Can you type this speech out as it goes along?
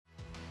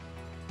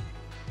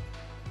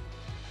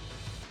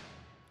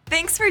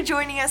Thanks for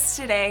joining us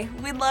today.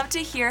 We'd love to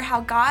hear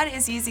how God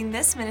is using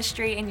this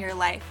ministry in your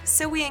life,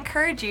 so we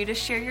encourage you to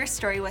share your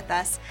story with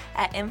us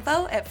at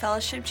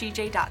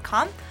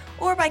info@fellowshipgj.com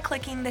or by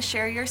clicking the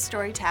Share Your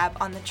Story tab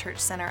on the Church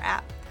Center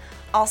app.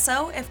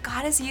 Also, if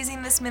God is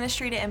using this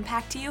ministry to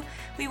impact you,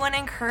 we want to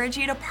encourage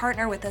you to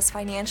partner with us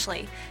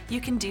financially.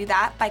 You can do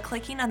that by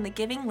clicking on the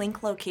giving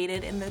link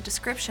located in the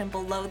description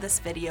below this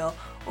video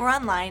or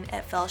online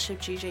at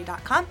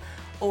fellowshipgj.com.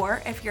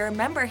 Or if you're a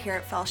member here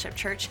at Fellowship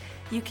Church,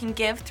 you can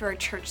give through our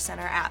Church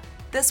Center app.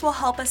 This will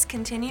help us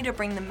continue to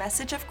bring the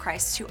message of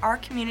Christ to our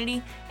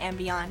community and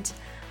beyond.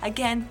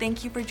 Again,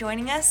 thank you for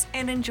joining us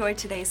and enjoy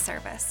today's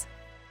service.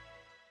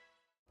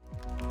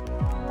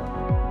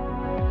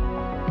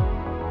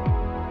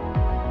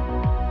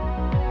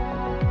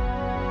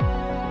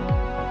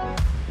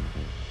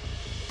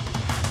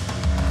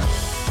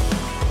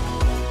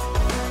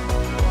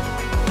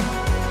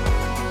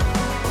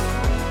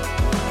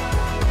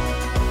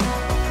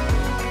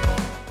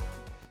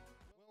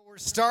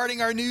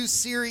 Starting our new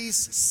series,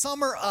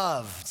 Summer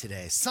of,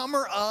 today.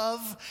 Summer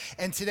of,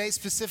 and today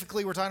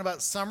specifically we're talking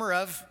about Summer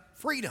of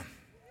Freedom.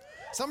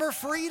 Summer of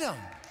Freedom.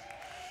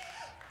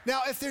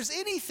 Now, if there's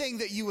anything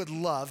that you would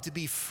love to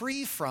be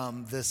free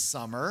from this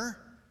summer,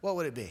 what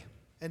would it be?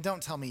 And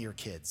don't tell me your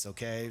kids,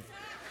 okay?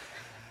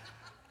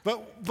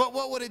 But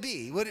what would it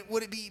be? Would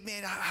it be,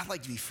 man, I'd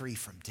like to be free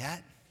from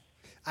debt.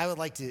 I would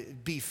like to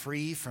be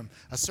free from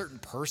a certain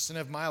person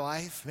of my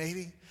life,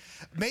 maybe.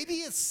 Maybe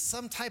it's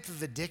some type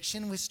of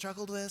addiction we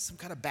struggled with, some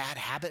kind of bad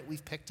habit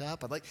we've picked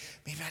up. I'd like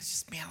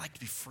to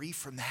be free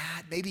from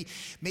that. Maybe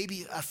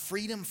a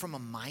freedom from a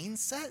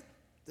mindset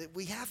that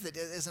we have that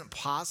isn't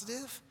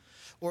positive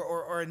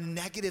or a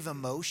negative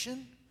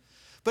emotion.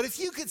 But if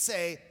you could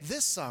say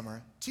this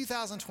summer,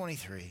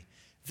 2023,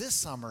 this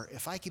summer,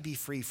 if I could be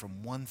free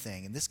from one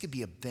thing, and this could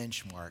be a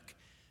benchmark,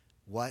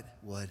 what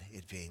would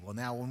it be? Well,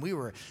 now, when we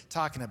were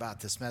talking about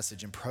this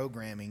message and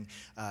programming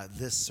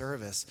this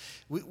service,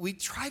 we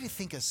try to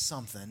think of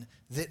something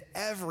that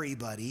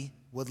everybody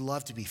would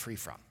love to be free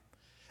from.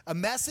 A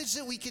message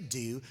that we could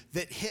do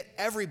that hit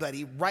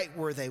everybody right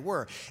where they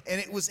were. And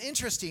it was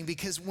interesting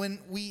because when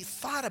we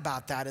thought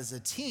about that as a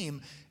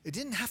team, it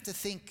didn't have to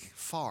think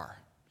far.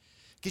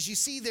 Because you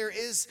see, there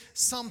is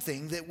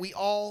something that we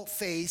all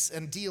face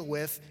and deal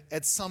with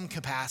at some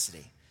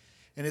capacity.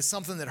 And it's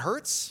something that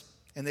hurts,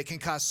 and that can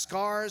cause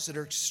scars that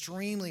are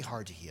extremely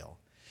hard to heal.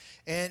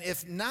 And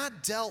if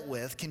not dealt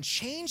with, can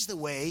change the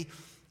way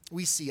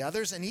we see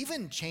others and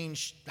even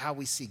change how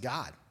we see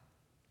God.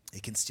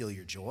 It can steal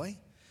your joy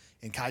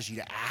and cause you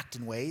to act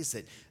in ways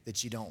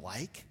that you don't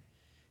like.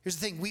 Here's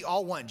the thing, we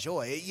all want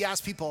joy. You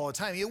ask people all the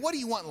time, what do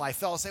you want in life?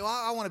 They'll say, well,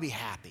 I want to be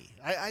happy.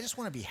 I just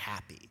want to be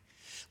happy.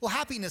 Well,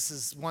 happiness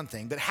is one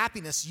thing, but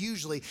happiness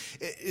usually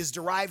is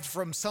derived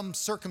from some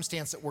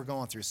circumstance that we're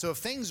going through. So if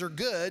things are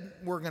good,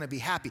 we're going to be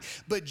happy.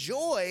 But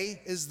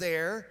joy is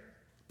there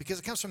because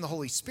it comes from the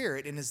Holy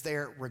Spirit and is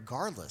there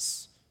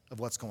regardless of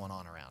what's going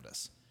on around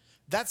us.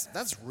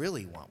 That's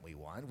really what we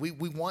want. We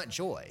want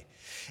joy.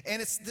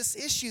 And it's this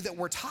issue that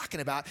we're talking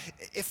about.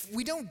 If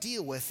we don't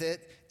deal with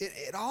it,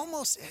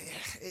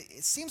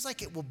 it seems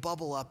like it will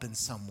bubble up in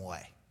some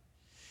way.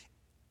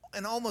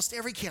 In almost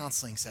every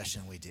counseling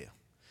session we do.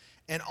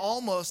 And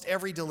almost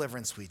every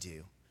deliverance we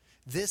do,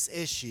 this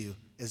issue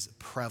is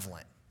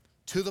prevalent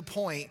to the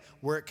point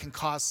where it can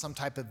cause some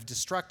type of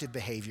destructive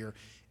behavior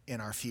in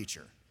our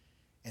future.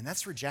 And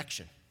that's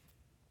rejection.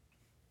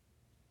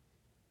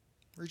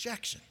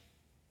 Rejection.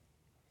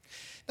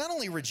 Not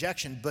only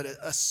rejection, but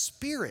a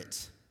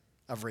spirit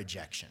of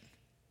rejection.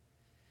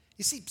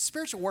 You see,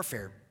 spiritual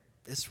warfare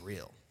is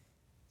real.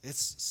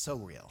 It's so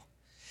real.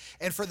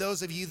 And for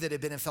those of you that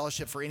have been in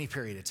fellowship for any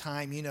period of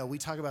time, you know, we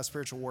talk about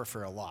spiritual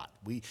warfare a lot.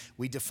 We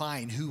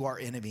define who our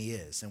enemy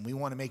is, and we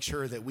want to make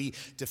sure that we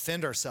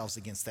defend ourselves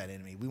against that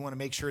enemy. We want to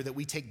make sure that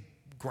we take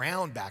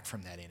ground back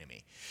from that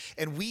enemy.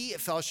 And we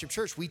at Fellowship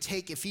Church, we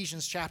take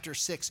Ephesians chapter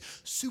 6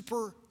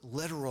 super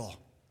literal.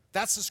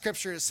 That's the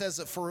scripture that says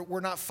that we're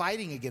not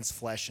fighting against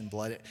flesh and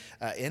blood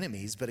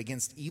enemies, but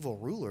against evil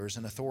rulers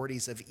and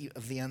authorities of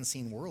the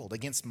unseen world,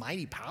 against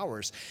mighty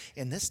powers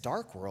in this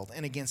dark world,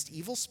 and against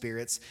evil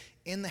spirits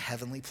in the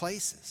heavenly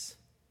places.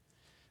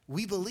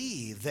 We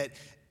believe that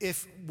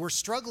if we're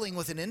struggling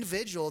with an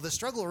individual, the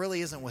struggle really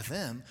isn't with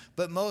them,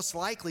 but most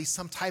likely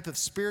some type of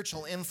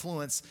spiritual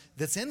influence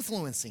that's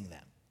influencing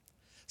them.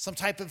 Some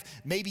type of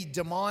maybe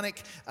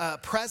demonic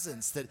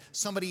presence that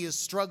somebody is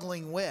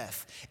struggling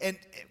with. And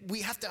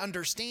we have to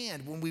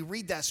understand when we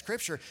read that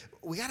scripture,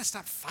 we got to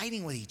stop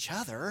fighting with each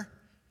other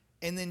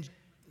and then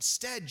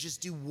instead just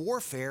do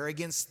warfare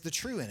against the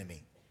true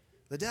enemy,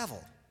 the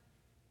devil,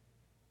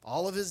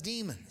 all of his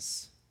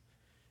demons.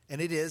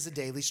 And it is a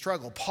daily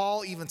struggle.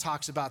 Paul even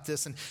talks about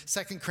this in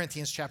 2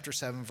 Corinthians chapter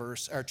 12,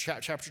 verse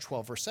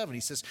 7.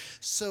 He says,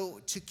 so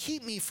to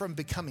keep me from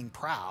becoming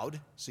proud,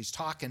 so he's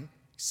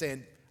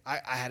saying,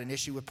 I had an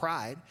issue with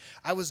pride.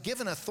 I was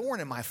given a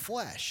thorn in my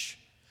flesh,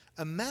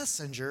 a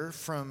messenger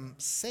from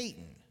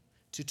Satan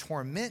to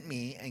torment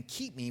me and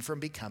keep me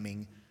from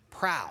becoming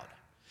proud.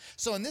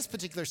 So in this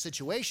particular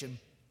situation,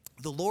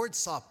 the Lord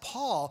saw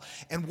Paul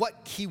and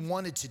what he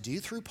wanted to do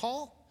through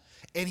Paul,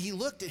 and he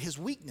looked at his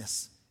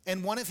weakness.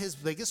 And one of his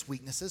biggest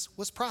weaknesses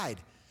was pride.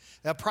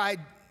 Now, pride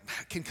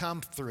can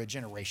come through a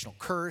generational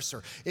curse,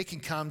 or it can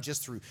come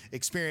just through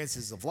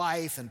experiences of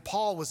life. And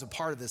Paul was a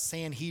part of the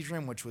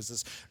Sanhedrin, which was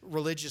this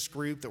religious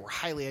group that were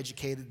highly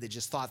educated. They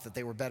just thought that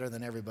they were better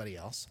than everybody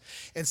else.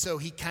 And so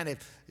he kind of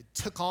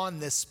took on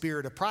this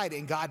spirit of pride,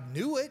 and God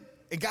knew it,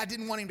 and God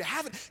didn't want him to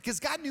have it because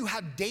God knew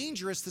how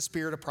dangerous the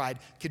spirit of pride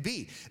could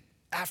be.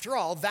 After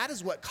all, that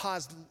is what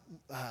caused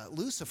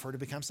Lucifer to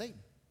become Satan.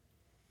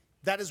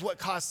 That is what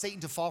caused Satan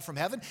to fall from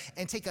heaven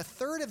and take a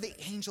third of the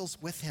angels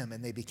with him,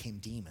 and they became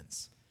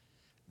demons.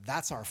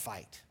 That's our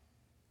fight.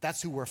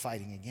 That's who we're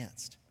fighting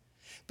against.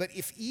 But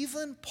if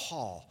even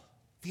Paul,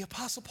 the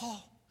Apostle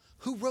Paul,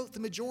 who wrote the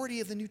majority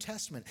of the New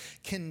Testament,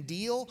 can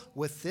deal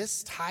with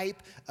this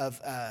type of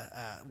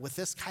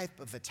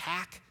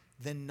attack,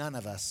 then none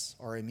of us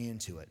are immune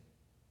to it.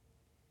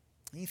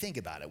 And you think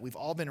about it. We've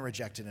all been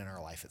rejected in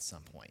our life at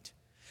some point.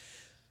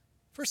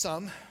 For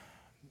some,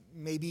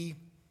 maybe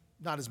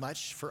not as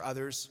much. For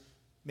others,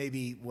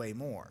 maybe way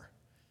more.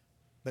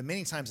 But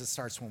many times it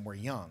starts when we're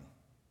young.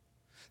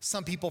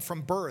 Some people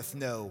from birth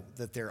know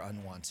that they're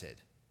unwanted.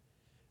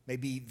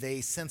 Maybe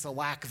they sense a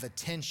lack of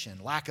attention,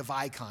 lack of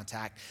eye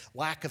contact,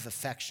 lack of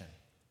affection.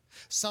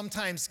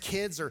 Sometimes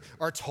kids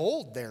are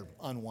told they're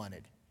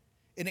unwanted.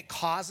 And it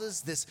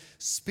causes this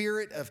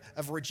spirit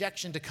of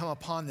rejection to come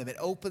upon them. It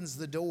opens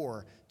the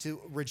door to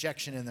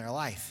rejection in their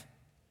life.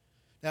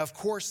 Now, of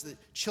course, the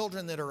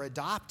children that are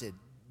adopted,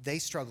 they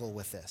struggle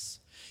with this.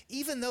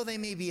 Even though they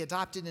may be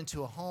adopted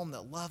into a home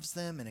that loves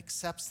them and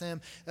accepts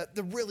them,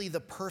 really the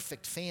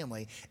perfect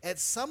family, at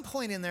some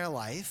point in their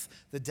life,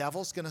 the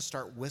devil's going to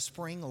start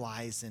whispering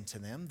lies into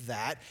them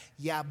that,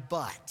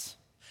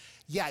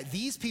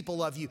 these people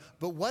love you,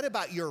 but what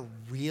about your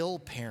real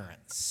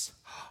parents?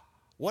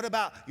 What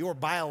about your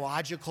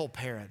biological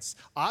parents?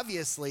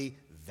 Obviously,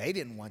 they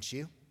didn't want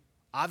you.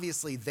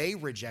 Obviously, they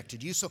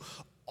rejected you. So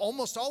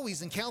almost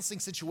always in counseling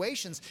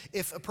situations,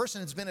 if a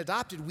person has been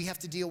adopted, we have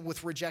to deal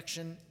with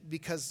rejection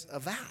because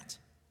of that.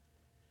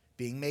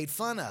 Being made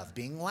fun of,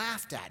 being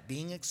laughed at,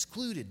 being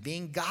excluded,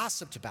 being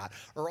gossiped about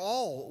are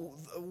all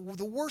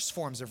the worst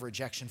forms of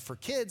rejection for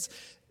kids,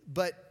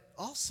 but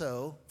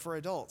also for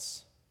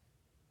adults.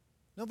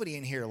 Nobody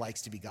in here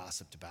likes to be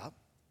gossiped about.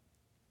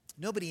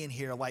 Nobody in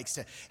here likes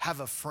to have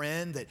a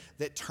friend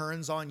that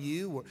turns on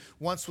you, or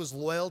once was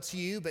loyal to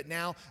you, but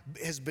now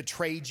has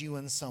betrayed you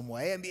in some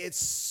way. I mean, it's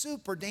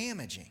super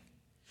damaging.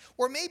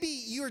 Or maybe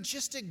you're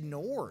just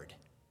ignored.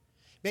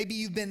 Maybe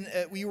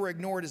you were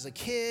ignored as a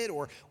kid,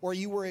 or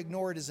you were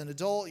ignored as an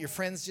adult. Your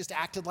friends just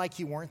acted like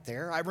you weren't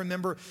there. I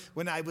remember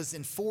when I was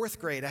in 4th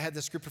grade, I had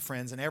this group of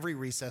friends, and every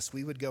recess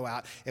we would go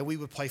out and we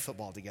would play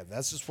football together.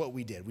 That's just what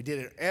we did. We did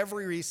it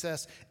every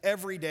recess,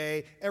 every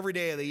day of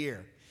the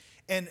year.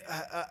 And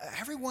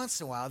every once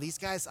in a while, these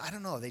guys, I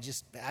don't know, they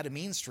just had a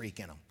mean streak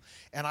in them.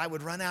 And I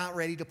would run out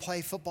ready to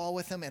play football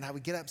with them, and I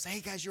would get up and say,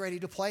 hey, guys, you ready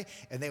to play?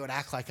 And they would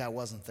act like I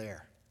wasn't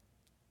there.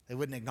 They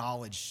wouldn't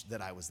acknowledge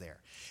that I was there.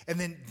 And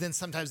then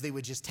sometimes they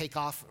would just take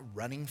off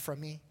running from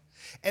me.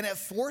 And at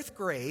 4th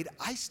grade,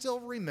 I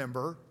still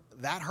remember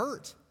that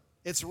hurt.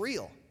 It's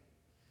real.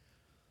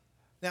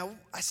 Now,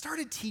 I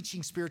started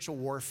teaching spiritual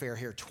warfare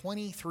here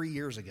 23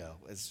 years ago.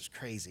 It's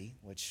crazy,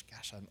 which,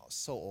 gosh, I'm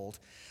so old.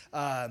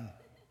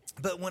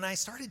 But when I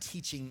started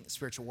teaching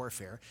spiritual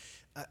warfare,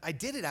 I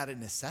did it out of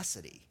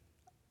necessity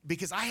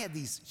because I had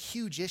these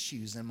huge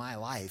issues in my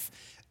life,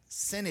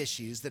 sin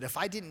issues that if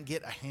I didn't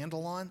get a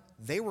handle on,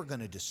 they were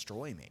going to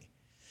destroy me.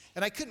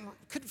 And I couldn't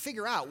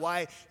figure out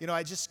why,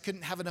 I just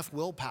couldn't have enough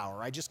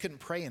willpower. I just couldn't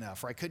pray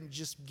enough, or I couldn't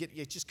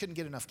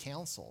get enough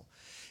counsel.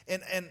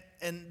 And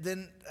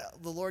then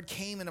the Lord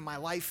came into my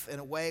life in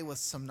a way with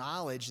some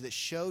knowledge that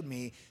showed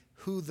me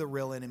who the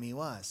real enemy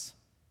was,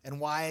 and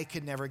why I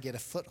could never get a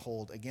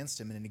foothold against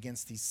him and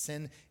against these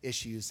sin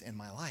issues in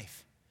my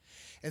life.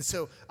 And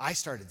so I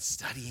started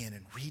studying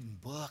and reading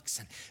books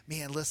and,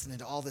 listening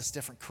to all this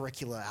different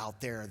curricula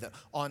out there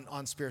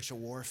on spiritual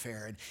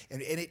warfare.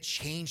 And it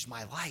changed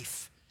my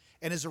life.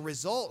 And as a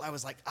result, I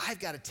was like,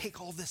 I've got to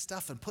take all this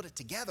stuff and put it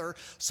together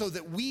so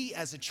that we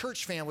as a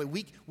church family,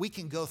 we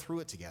can go through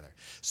it together.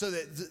 So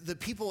that the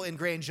people in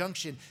Grand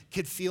Junction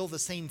could feel the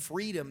same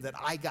freedom that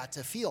I got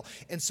to feel.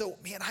 And so,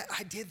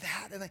 I did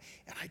that, and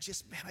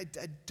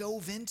I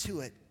dove into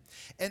it.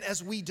 And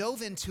as we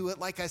dove into it,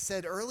 like I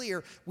said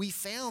earlier, we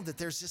found that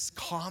there's this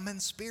common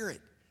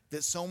spirit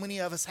that so many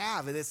of us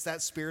have, and it's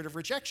that spirit of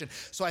rejection.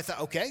 So I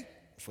thought, okay,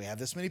 if we have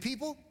this many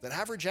people that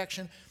have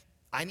rejection,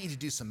 I need to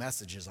do some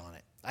messages on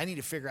it. I need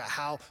to figure out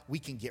how we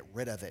can get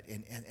rid of it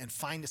and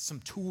find some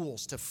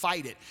tools to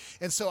fight it.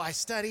 And so I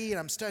study, and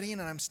I'm studying,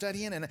 and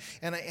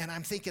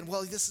I'm thinking,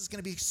 well, this is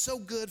going to be so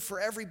good for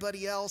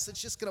everybody else.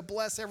 It's just going to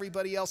bless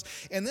everybody else.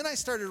 And then I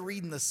started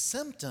reading the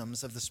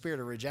symptoms of the spirit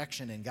of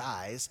rejection in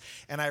guys,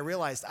 and I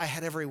realized I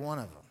had every one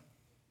of them.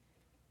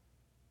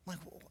 I'm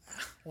like,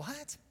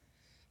 what?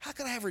 How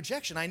could I have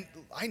rejection?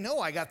 I know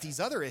I got these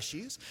other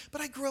issues,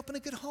 but I grew up in a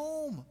good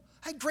home.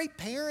 I had great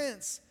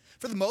parents.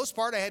 For the most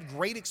part, I had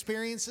great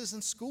experiences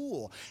in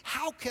school.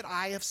 How could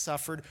I have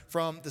suffered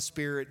from the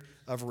spirit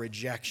of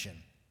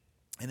rejection?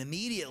 And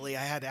immediately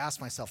I had to ask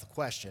myself the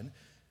question,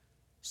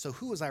 so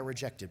who was I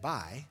rejected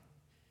by?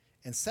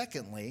 And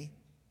secondly,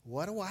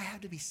 what do I have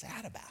to be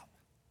sad about?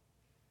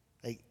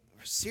 Like,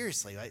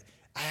 seriously,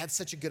 I had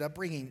such a good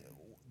upbringing.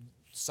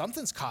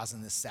 Something's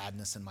causing this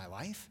sadness in my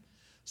life.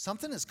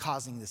 Something is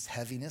causing this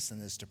heaviness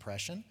and this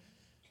depression.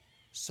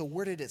 So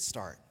where did it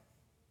start?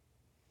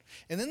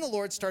 And then the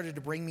Lord started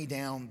to bring me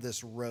down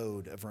this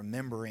road of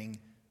remembering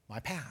my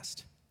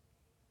past.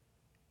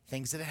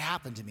 Things that had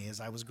happened to me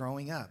as I was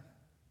growing up.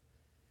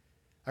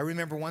 I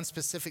remember one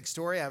specific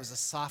story. I was a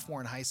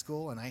sophomore in high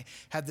school, and I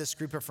had this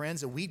group of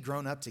friends, and we'd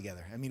grown up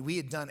together. I mean, we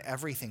had done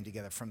everything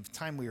together from the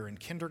time we were in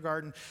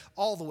kindergarten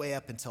all the way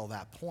up until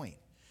that point.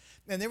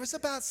 And there was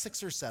about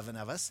 6 or 7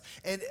 of us,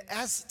 and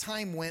as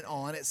time went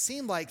on, it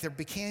seemed like there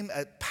became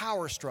a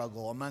power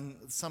struggle among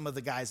some of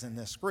the guys in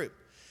this group.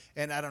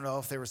 And I don't know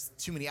if there was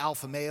too many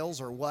alpha males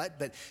or what,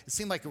 but it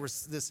seemed like there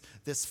was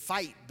this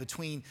fight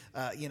between,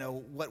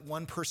 what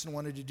one person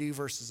wanted to do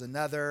versus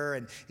another,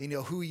 and,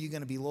 who are you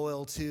going to be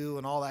loyal to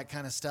and all that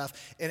kind of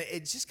stuff. And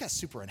it just got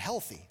super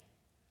unhealthy.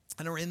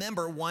 And I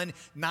remember one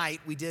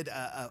night we did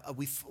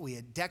we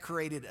had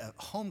decorated a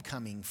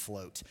homecoming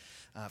float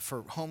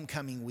for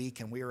homecoming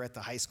week, and we were at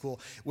the high school.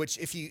 Which,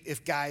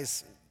 if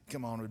guys,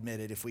 come on, admit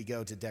it, if we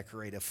go to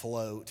decorate a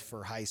float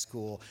for high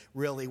school,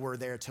 really we're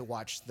there to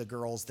watch the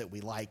girls that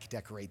we like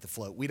decorate the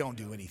float. We don't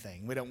do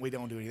anything. We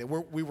don't do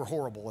anything. We were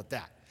horrible at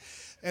that.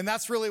 And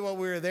that's really what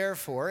we were there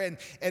for.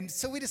 And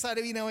so we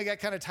decided, we got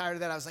kind of tired of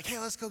that. I was like, hey,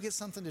 let's go get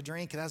something to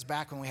drink. And that was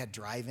back when we had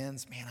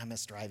drive-ins. Man, I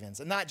miss drive-ins.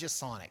 And not just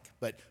Sonic,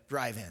 but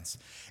drive-ins.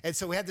 And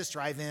so we had this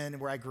drive-in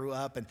where I grew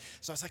up. And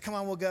so I was like, come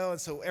on, we'll go.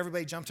 And so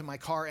everybody jumped in my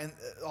car, and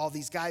all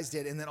these guys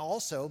did. And then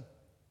also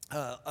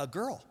a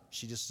girl,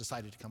 she just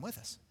decided to come with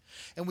us.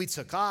 And we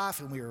took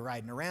off, and we were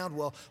riding around.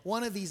 Well,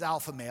 one of these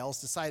alpha males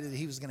decided that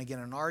he was going to get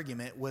in an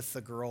argument with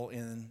the girl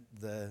in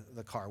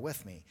the car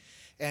with me.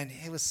 And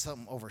it was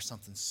over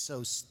something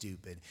so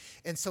stupid.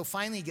 And so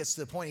finally he gets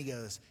to the point, he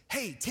goes,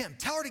 hey, Tim,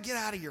 tell her to get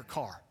out of your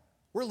car.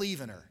 We're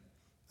leaving her.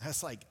 I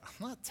was like,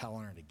 I'm not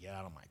telling her to get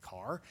out of my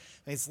car.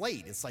 It's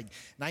late. It's like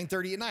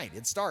 9:30 at night.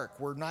 It's dark.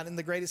 We're not in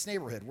the greatest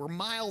neighborhood. We're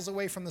miles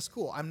away from the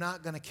school. I'm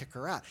not going to kick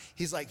her out.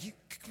 He's like,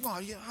 come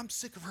on, I'm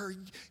sick of her.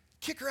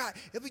 Kick her out.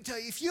 Let me tell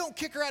you, if you don't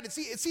kick her out,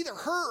 it's either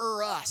her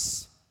or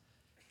us.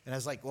 And I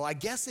was like, well, I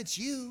guess it's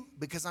you,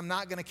 because I'm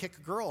not going to kick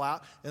a girl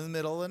out in the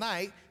middle of the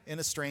night in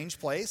a strange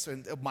place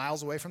and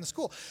miles away from the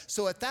school.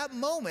 So at that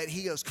moment,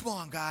 he goes, come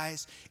on,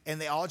 guys. And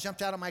they all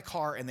jumped out of my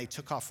car, and they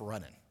took off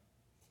running.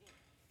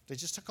 They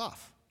just took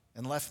off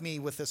and left me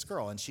with this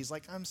girl. And she's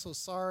like, I'm so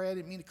sorry. I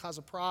didn't mean to cause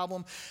a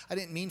problem. I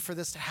didn't mean for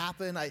this to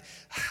happen. I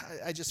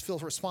just feel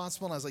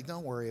responsible. And I was like,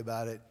 don't worry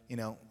about it.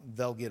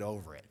 They'll get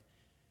over it.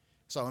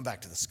 So I went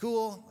back to the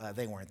school.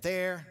 They weren't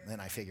there. Then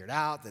I figured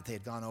out that they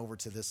had gone over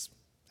to this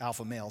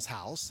alpha male's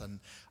house, and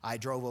I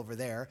drove over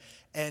there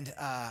and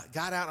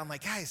got out. I'm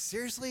like, guys,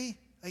 seriously?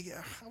 I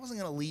wasn't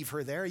going to leave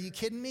her there. Are you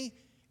kidding me?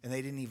 And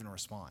they didn't even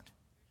respond.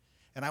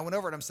 And I went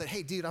over to him and said,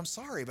 hey, dude, I'm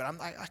sorry, but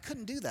I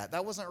couldn't do that.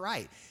 That wasn't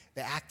right.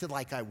 They acted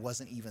like I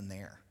wasn't even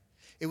there.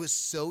 It was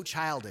so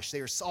childish.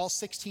 They were all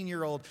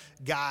 16-year-old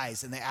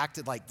guys, and they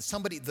acted like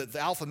somebody, the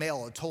alpha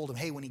male had told him,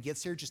 hey, when he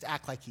gets here, just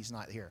act like he's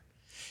not here.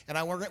 And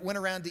I went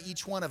around to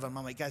each one of them.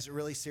 I'm like, guys,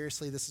 really,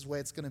 seriously, this is the way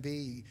it's going to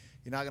be?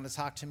 You're not going to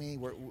talk to me?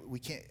 We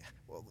can't.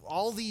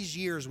 All these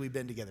years we've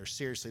been together,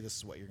 seriously, this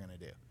is what you're going to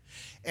do.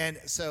 And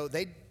so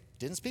they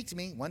didn't speak to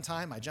me. One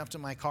time I jumped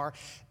in my car.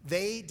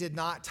 They did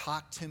not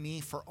talk to me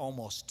for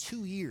almost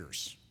 2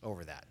 years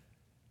over that.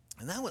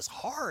 And that was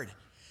hard.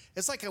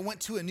 It's like I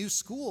went to a new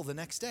school the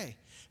next day.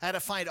 I had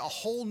to find a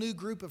whole new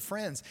group of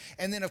friends.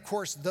 And then, of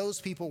course, those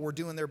people were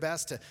doing their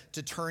best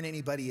to turn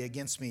anybody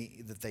against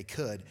me that they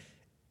could.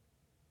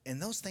 And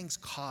those things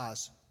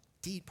cause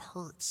deep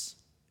hurts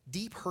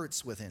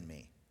within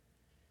me.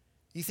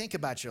 You think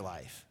about your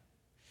life.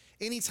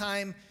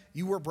 Anytime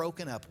you were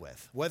broken up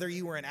with, whether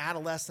you were an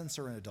adolescent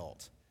or an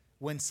adult,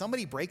 when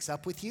somebody breaks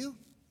up with you,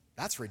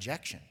 that's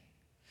rejection.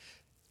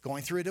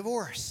 Going through a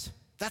divorce,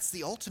 that's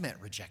the ultimate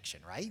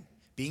rejection, right?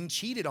 Being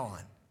cheated on.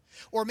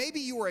 Or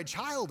maybe you were a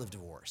child of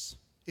divorce.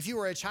 If you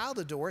were a child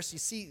of divorce, you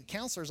see,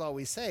 counselors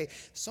always say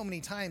so many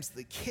times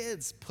the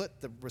kids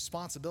put the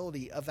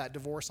responsibility of that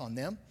divorce on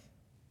them.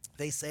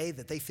 They say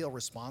that they feel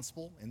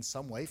responsible in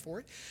some way for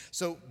it.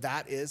 So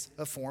that is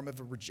a form of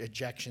a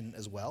rejection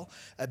as well.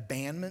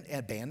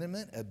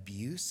 Abandonment,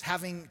 abuse,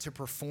 having to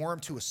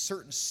perform to a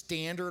certain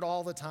standard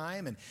all the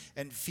time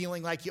and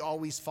feeling like you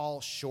always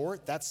fall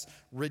short, that's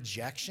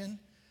rejection.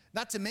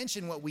 Not to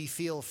mention what we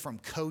feel from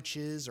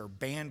coaches or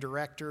band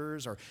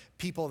directors or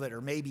people that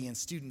are maybe in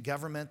student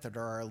government that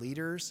are our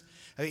leaders.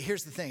 I mean,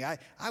 here's the thing.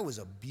 I was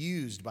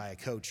abused by a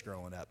coach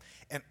growing up.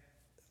 And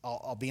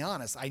I'll be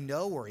honest, I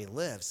know where he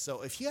lives.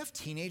 So if you have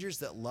teenagers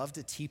that love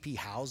to TP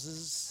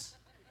houses,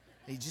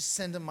 you just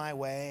send them my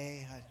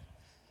way. I'd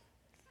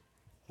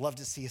love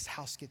to see his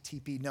house get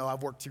TP'd. No,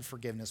 I've worked through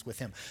forgiveness with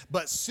him.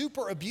 But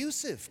super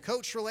abusive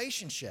coach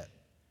relationship.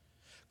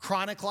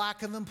 chronic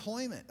lack of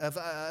employment,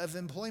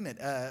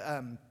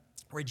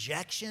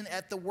 rejection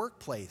at the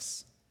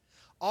workplace.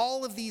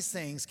 All of these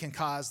things can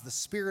cause the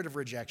spirit of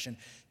rejection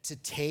to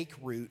take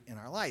root in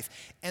our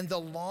life. And the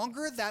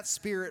longer that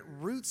spirit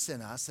roots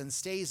in us and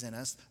stays in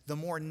us, the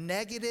more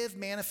negative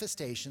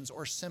manifestations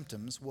or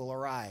symptoms will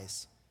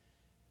arise.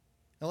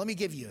 Now, let me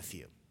give you a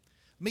few.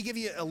 Let me give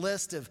you a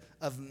list of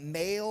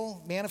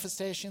male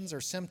manifestations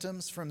or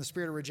symptoms from the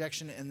spirit of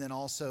rejection, and then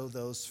also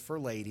those for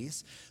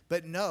ladies.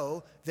 But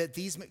know that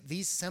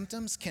these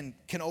symptoms can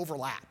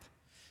overlap.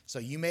 So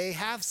you may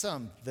have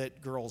some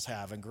that girls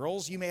have, and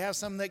girls, you may have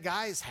some that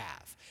guys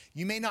have.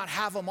 You may not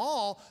have them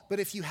all, but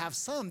if you have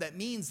some, that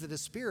means that a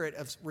spirit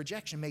of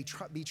rejection may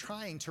be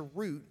trying to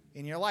root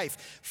in your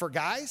life. For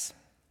guys,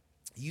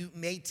 you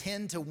may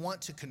tend to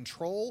want to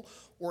control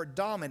or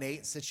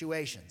dominate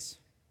situations.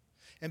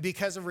 And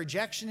because of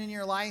rejection in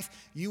your life,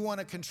 you want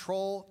to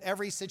control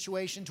every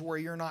situation to where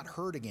you're not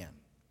hurt again.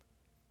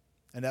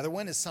 Another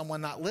one is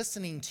someone not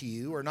listening to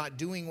you or not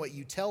doing what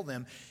you tell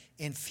them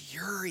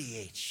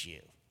infuriates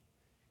you.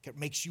 It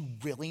makes you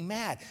really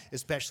mad,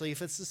 especially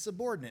if it's a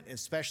subordinate,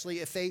 especially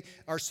if they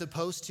are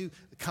supposed to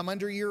come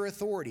under your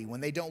authority.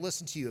 When they don't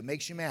listen to you, it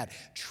makes you mad.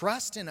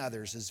 Trust in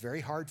others is very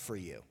hard for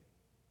you.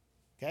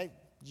 Okay?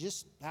 You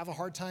just have a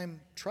hard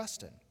time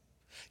trusting.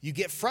 You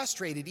get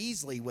frustrated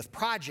easily with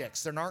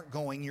projects that aren't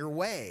going your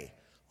way.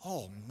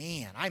 Oh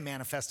man, I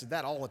manifested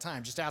that all the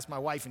time. Just ask my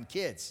wife and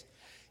kids.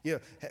 You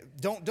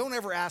know, don't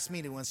ever ask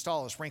me to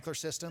install a sprinkler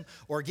system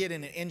or get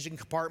in an engine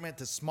compartment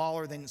that's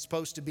smaller than it's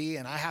supposed to be,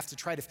 and I have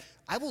to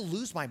I will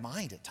lose my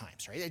mind at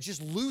times, right? I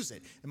just lose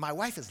it. And my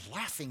wife is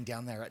laughing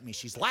down there at me.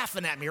 She's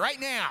laughing at me right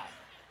now.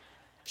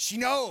 She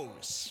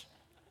knows.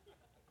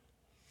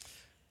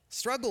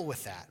 Struggle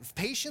with that.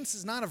 Patience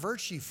is not a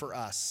virtue for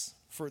us,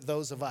 for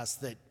those of us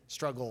that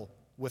struggle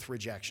with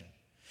rejection.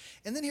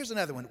 And then here's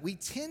another one. We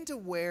tend to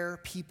wear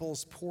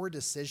people's poor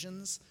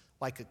decisions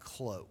like a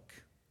cloak.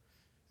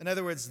 In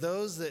other words,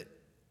 those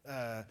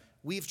that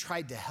we've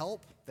tried to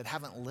help that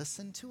haven't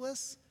listened to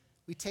us,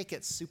 we take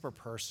it super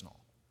personal.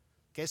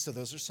 Okay, so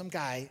those are some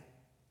guy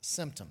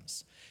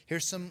symptoms.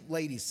 Here's some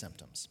lady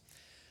symptoms.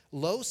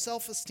 Low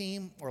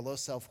self-esteem or low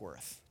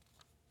self-worth.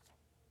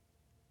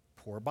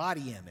 Poor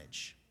body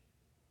image.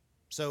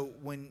 So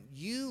when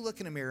you look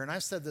in a mirror, and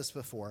I've said this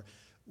before,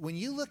 when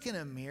you look in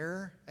a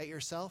mirror at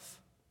yourself,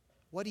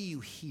 what do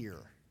you hear?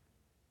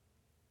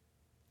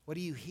 What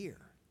do you hear?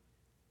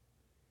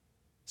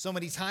 So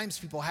many times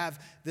people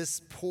have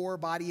this poor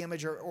body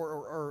image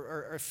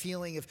or a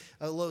feeling of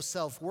a low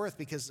self-worth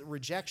because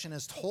rejection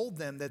has told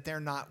them that they're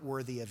not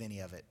worthy of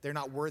any of it. They're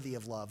not worthy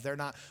of love. They're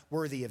not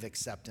worthy of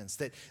acceptance,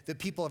 that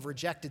people have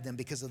rejected them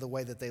because of the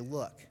way that they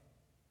look.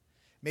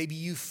 Maybe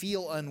you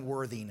feel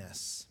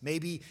unworthiness.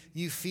 Maybe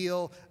you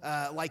feel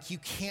like you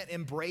can't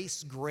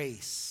embrace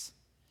grace.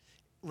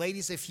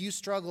 Ladies, if you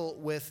struggle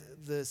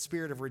with the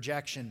spirit of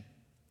rejection,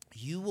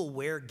 you will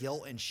wear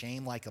guilt and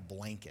shame like a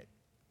blanket.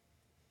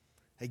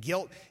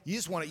 Guilt,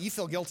 you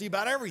feel guilty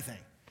about everything.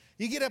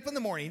 You get up in the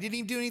morning, you didn't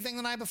even do anything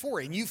the night before,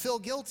 and you feel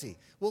guilty.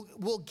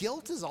 Well,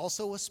 guilt is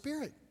also a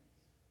spirit.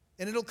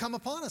 And it'll come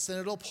upon us, and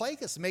it'll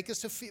plague us, make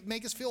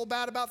us feel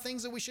bad about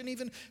things that we shouldn't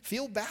even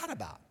feel bad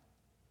about.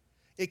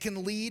 It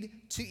can lead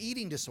to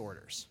eating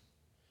disorders,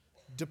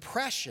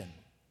 depression,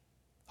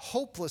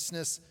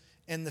 hopelessness,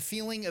 and the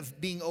feeling of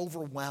being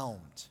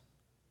overwhelmed.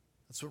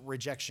 That's what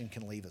rejection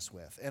can leave us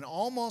with. And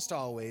almost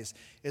always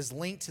is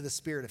linked to the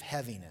spirit of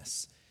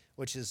heaviness,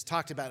 which is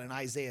talked about in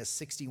Isaiah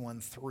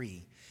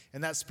 61:3.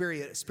 And that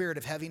spirit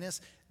of heaviness,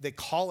 they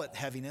call it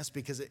heaviness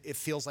because it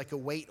feels like a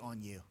weight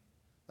on you.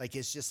 Like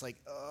it's just like,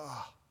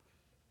 oh,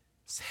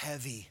 it's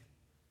heavy.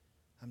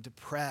 I'm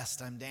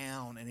depressed, I'm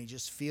down, and you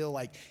just feel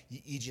like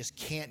you just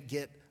can't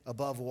get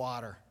above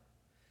water.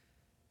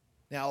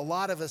 Now, a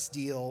lot of us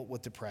deal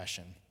with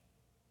depression,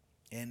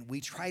 and we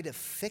try to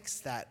fix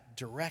that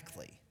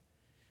directly.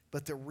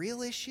 But the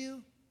real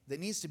issue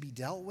that needs to be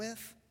dealt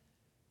with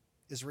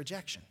is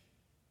rejection,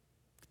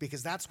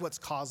 because that's what's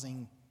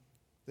causing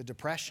the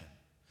depression.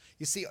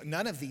 You see,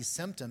 none of these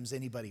symptoms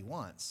anybody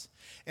wants.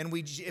 And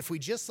if we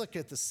just look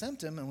at the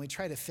symptom and we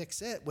try to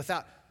fix it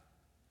without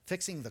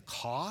fixing the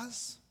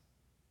cause,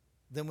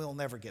 then we'll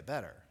never get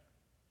better.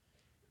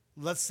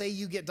 Let's say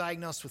you get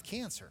diagnosed with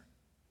cancer.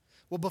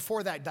 Well,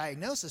 before that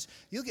diagnosis,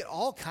 you'll get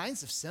all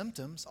kinds of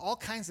symptoms, all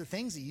kinds of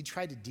things that you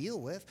tried to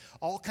deal with,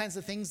 all kinds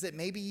of things that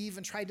maybe you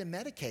even tried to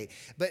medicate.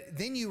 But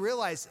then you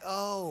realize,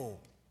 oh,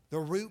 the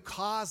root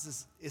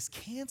cause is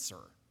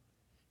cancer.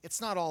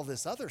 It's not all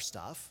this other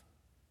stuff.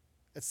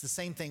 It's the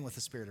same thing with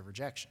the spirit of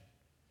rejection.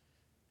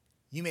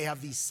 You may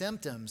have these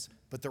symptoms,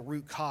 but the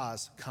root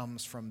cause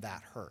comes from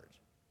that hurt.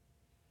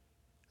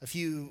 A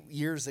few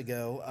years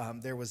ago,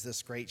 there was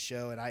this great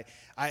show, and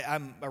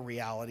I'm a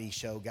reality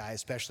show guy,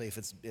 especially if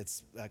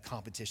it's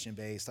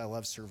competition-based. I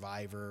love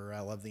Survivor.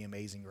 I love The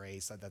Amazing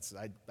Race.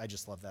 I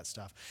just love that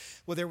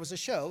stuff. Well, there was a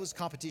show, it was a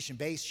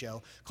competition-based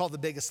show, called The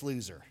Biggest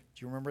Loser.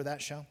 Do you remember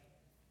that show?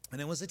 And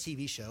it was a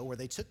TV show where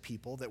they took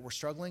people that were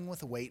struggling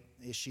with weight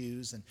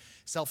issues and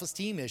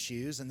self-esteem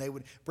issues, and they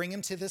would bring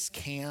them to this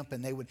camp,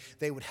 and they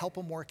would help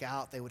them work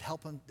out, they would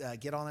help them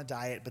get on a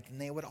diet, but then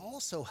they would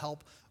also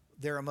help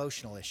their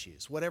emotional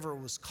issues, whatever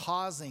was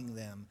causing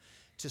them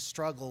to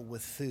struggle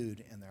with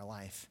food in their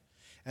life.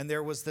 And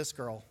there was this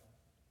girl,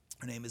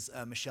 her name is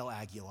Michelle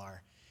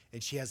Aguilar,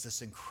 and she has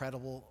this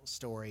incredible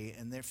story.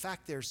 And in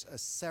fact, there's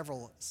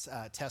several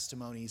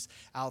testimonies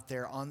out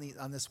there on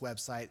this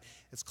website.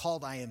 It's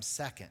called I Am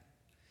Second.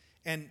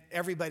 And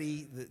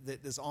everybody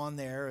that is on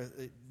there,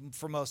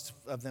 for most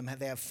of them,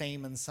 they have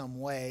fame in some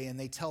way, and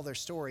they tell their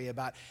story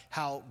about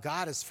how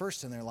God is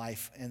first in their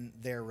life and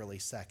they're really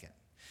second.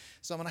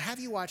 So I'm going to have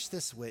you watch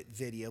this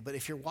video, but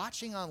if you're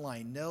watching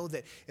online, know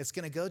that it's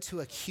going to go to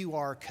a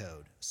QR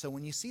code. So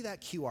when you see that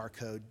QR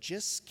code,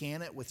 just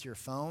scan it with your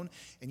phone,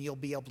 and you'll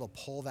be able to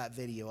pull that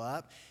video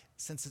up.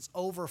 Since it's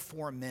over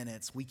 4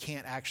 minutes, we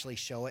can't actually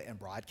show it and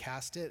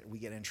broadcast it. We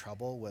get in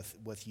trouble with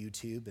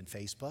YouTube and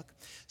Facebook.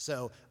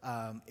 So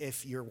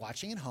if you're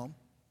watching at home,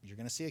 you're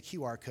going to see a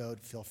QR code.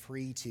 Feel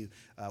free to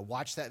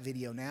watch that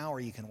video now, or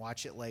you can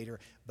watch it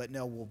later. But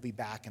no, we'll be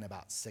back in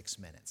about 6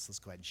 minutes. Let's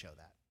go ahead and show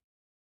that.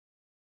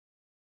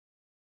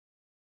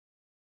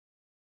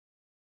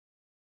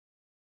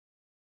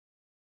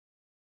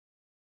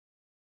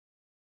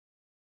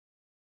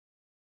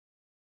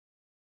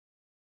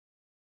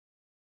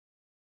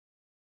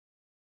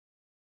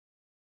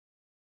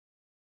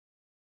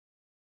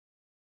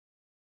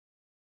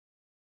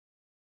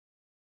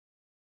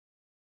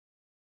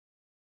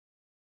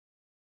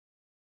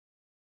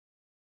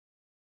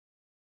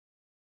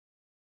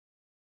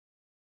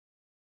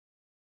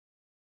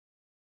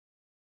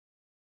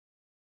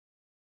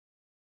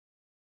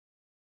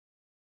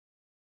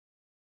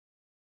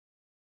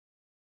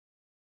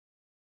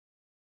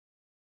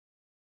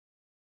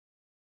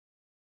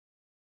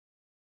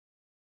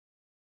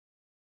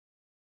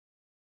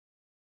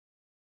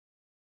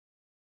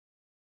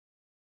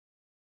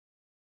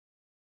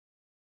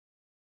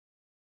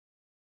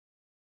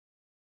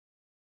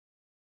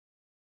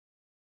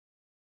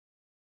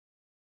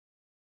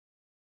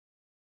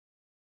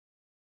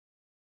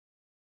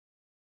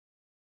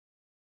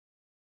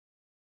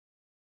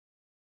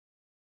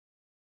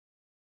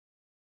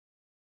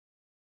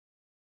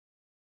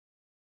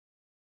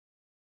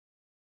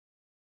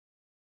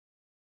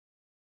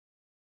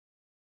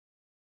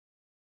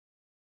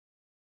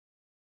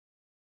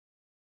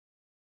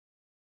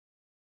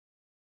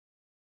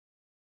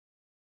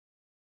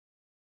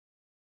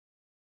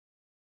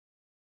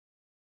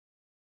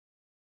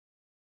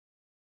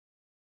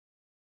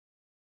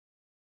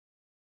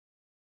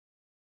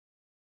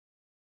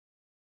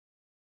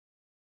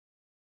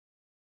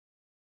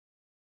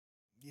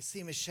 You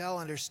see, Michelle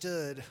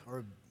understood,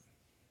 or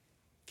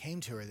came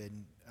to her the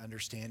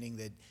understanding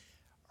that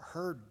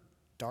her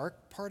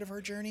dark part of her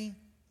journey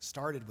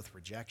started with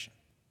rejection.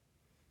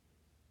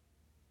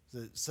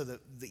 So the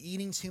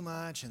eating too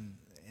much and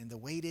the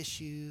weight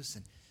issues,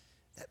 and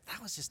that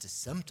was just a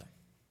symptom.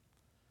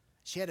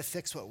 She had to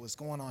fix what was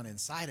going on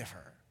inside of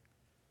her.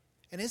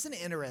 And isn't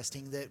it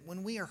interesting that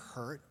when we are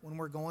hurt, when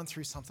we're going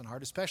through something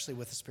hard, especially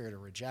with the spirit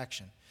of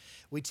rejection,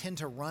 we tend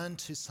to run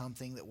to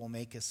something that will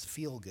make us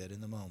feel good in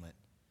the moment.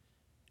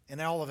 And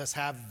all of us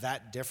have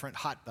that different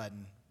hot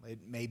button. It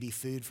may be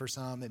food for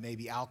some, it may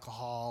be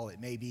alcohol,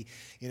 it may be,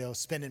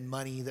 spending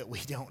money that we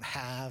don't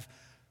have,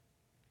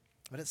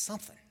 but it's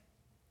something.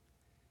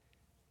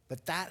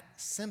 But that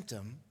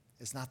symptom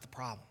is not the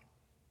problem.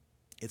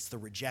 It's the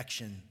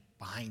rejection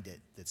behind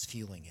it that's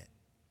fueling it.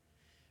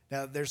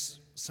 Now,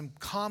 there's some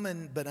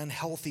common but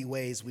unhealthy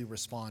ways we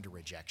respond to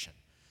rejection.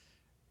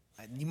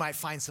 You might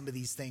find some of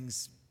these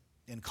things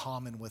in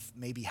common with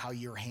maybe how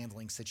you're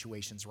handling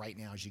situations right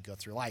now as you go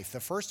through life. The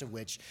first of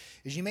which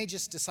is you may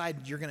just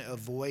decide you're going to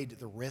avoid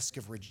the risk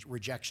of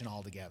rejection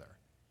altogether.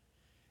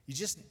 You're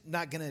just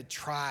not going to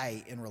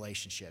try in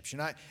relationships.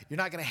 You're not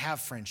going to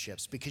have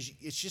friendships because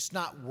it's just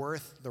not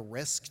worth the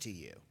risk to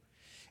you.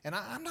 And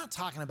I'm not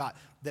talking about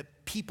the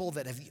people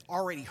that have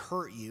already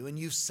hurt you and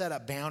you've set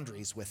up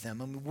boundaries with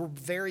them. I mean, we're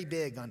very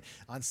big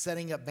on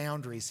setting up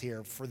boundaries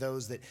here for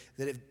those that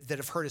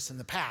have hurt us in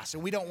the past.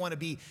 And we don't want to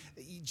be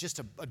just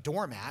a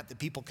doormat that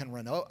people can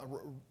run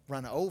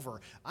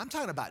over. I'm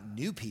talking about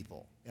new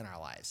people in our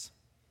lives.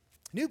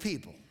 New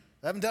people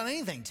that haven't done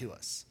anything to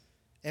us.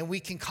 And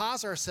it can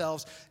cause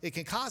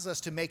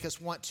us to make us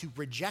want to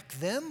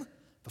reject them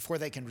before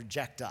they can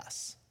reject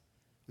us.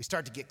 We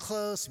start to get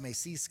close. We may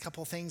see a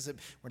couple things that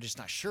we're just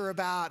not sure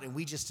about, and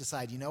we just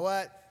decide, you know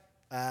what?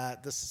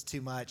 This is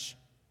too much.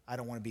 I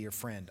don't want to be your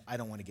friend. I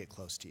don't want to get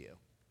close to you.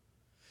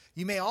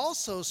 You may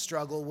also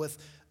struggle with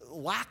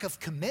lack of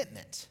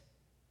commitment.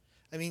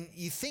 I mean,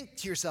 you think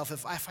to yourself,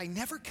 if I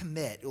never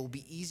commit, it will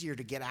be easier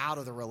to get out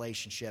of the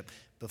relationship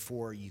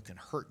before you can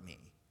hurt me.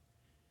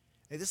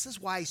 And this is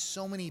why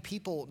so many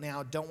people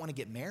now don't want to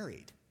get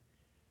married.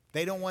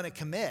 They don't want to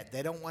commit.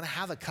 They don't want to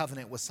have a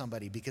covenant with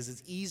somebody because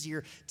it's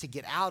easier to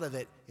get out of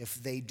it if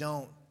they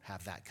don't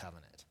have that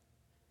covenant.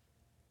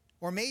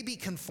 Or maybe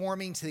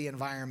conforming to the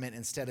environment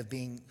instead of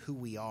being who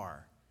we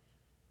are.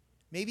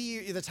 Maybe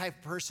you're the type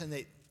of person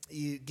that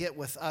you get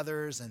with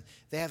others and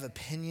they have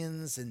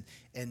opinions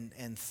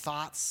and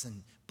thoughts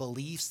and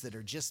beliefs that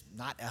are just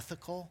not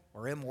ethical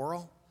or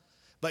immoral,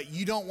 but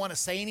you don't want to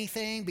say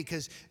anything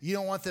because you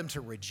don't want them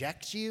to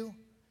reject you.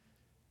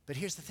 But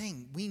here's the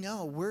thing. We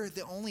know we're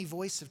the only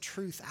voice of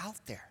truth out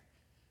there.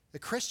 The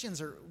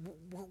Christians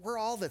we're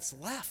all that's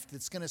left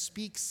that's going to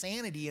speak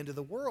sanity into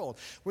the world.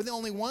 We're the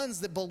only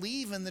ones that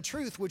believe in the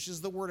truth, which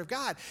is the Word of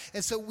God.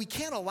 And so we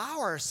can't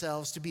allow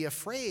ourselves to be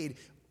afraid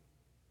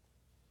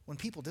when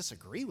people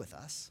disagree with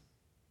us.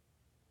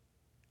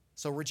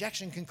 So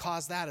rejection can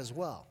cause that as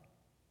well.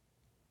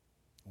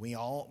 We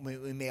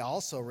may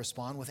also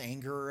respond with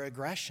anger or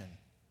aggression.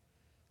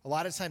 A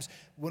lot of times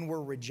when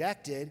we're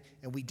rejected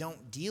and we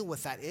don't deal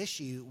with that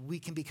issue, we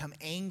can become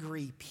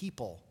angry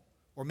people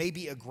or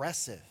maybe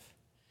aggressive.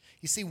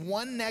 You see,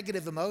 one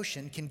negative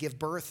emotion can give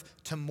birth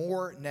to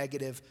more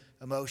negative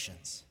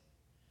emotions.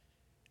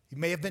 You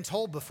may have been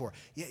told before,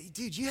 yeah,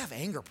 dude, you have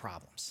anger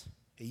problems.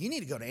 You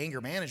need to go to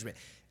anger management.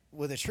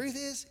 Well, the truth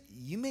is,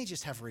 you may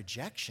just have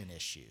rejection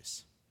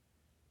issues.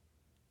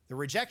 The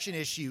rejection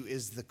issue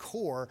is the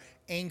core.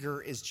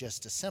 Anger is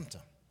just a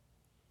symptom.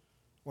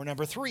 Or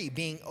number 3,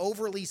 being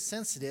overly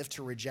sensitive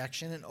to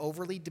rejection and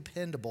overly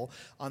dependable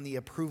on the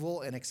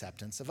approval and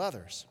acceptance of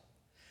others.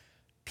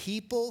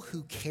 People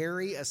who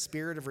carry a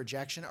spirit of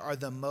rejection are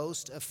the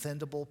most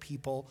offendable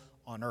people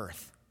on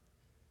earth.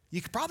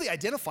 You could probably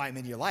identify them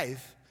in your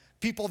life.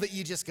 People that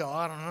you just go,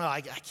 I don't know,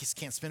 I just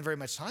can't spend very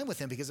much time with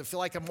them because I feel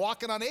like I'm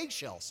walking on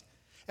eggshells.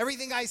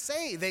 Everything I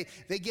say,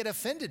 they get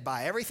offended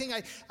by. Everything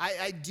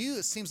I do,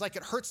 it seems like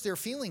it hurts their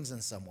feelings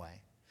in some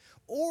way.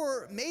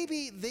 Or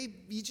maybe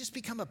you just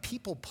become a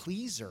people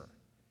pleaser.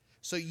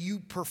 So you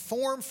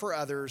perform for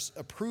others'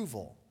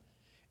 approval.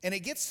 And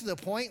it gets to the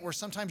point where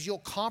sometimes you'll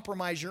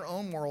compromise your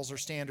own morals or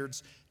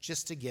standards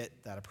just to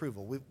get that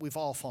approval. We've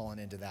all fallen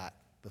into that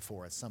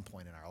before at some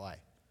point in our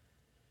life.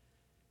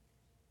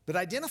 But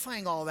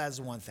identifying all of that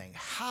is one thing.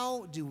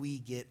 How do we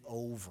get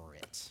over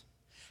it?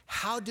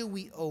 How do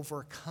we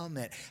overcome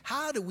it?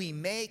 How do we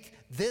make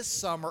this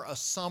summer a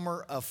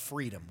summer of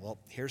freedom? Well,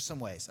 here's some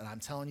ways. And I'm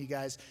telling you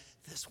guys,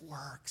 this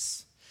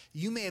works.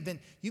 You may have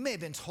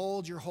been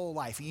told your whole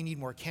life you need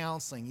more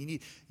counseling.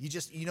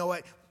 You know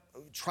what?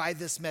 Try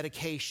this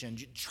medication,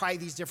 try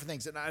these different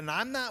things. And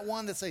I'm not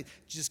one that's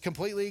just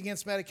completely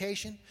against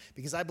medication,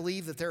 because I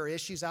believe that there are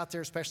issues out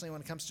there, especially when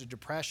it comes to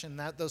depression,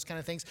 those kind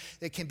of things.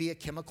 It can be a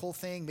chemical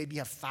thing. Maybe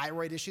you have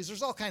thyroid issues.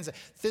 There's all kinds of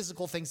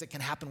physical things that can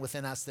happen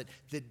within us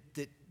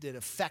that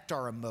affect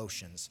our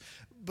emotions.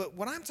 But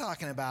what I'm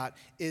talking about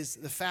is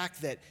the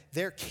fact that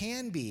there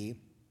can be,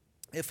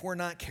 if we're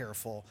not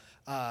careful,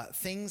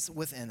 things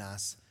within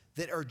us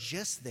that are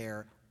just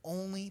there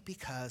only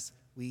because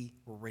we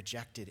were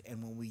rejected.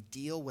 And when we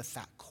deal with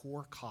that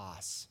core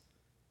cause,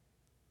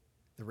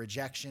 the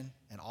rejection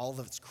and all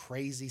of its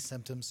crazy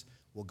symptoms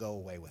will go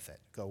away with it,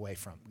 go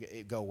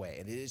away.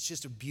 And it's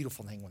just a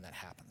beautiful thing when that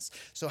happens.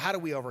 So how do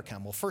we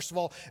overcome? Well, first of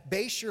all,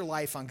 base your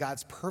life on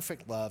God's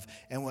perfect love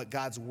and what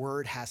God's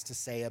word has to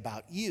say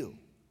about you.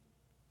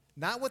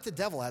 Not what the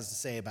devil has to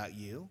say about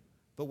you,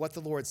 but what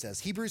the Lord says.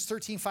 Hebrews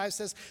 13:5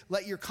 says,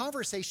 let your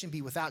conversation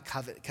be without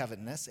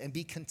covetousness, and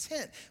be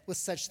content with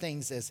such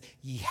things as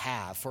ye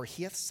have. For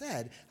he hath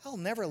said, I'll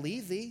never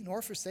leave thee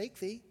nor forsake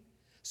thee,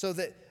 so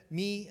that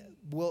we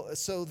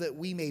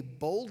may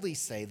boldly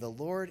say, the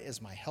Lord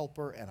is my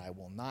helper, and I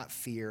will not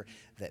fear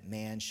that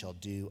man shall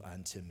do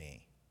unto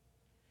me.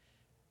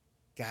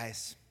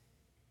 Guys,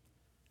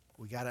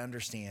 we got to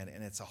understand,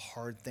 and it's a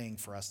hard thing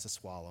for us to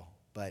swallow,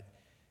 but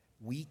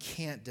we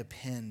can't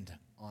depend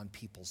on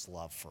people's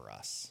love for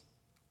us.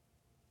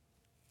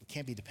 We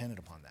can't be dependent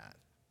upon that.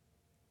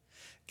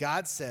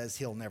 God says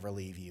he'll never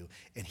leave you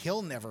and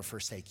he'll never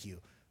forsake you,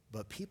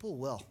 but people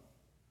will.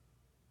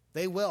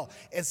 They will.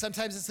 And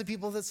sometimes it's the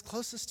people that's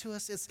closest to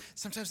us.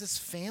 Sometimes it's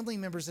family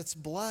members, it's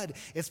blood.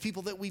 It's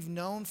people that we've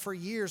known for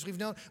years.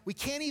 We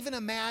can't even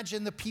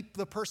imagine the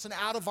person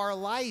out of our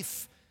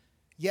life,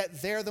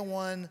 yet they're the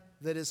one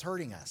that is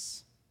hurting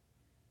us.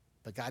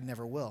 But God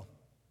never will.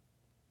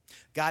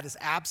 God is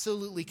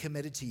absolutely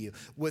committed to you.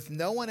 When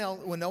no one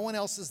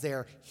else is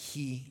there,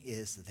 he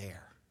is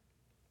there.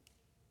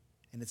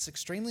 And it's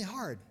extremely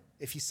hard,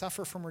 if you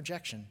suffer from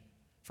rejection,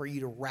 for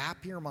you to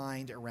wrap your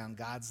mind around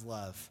God's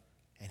love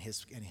and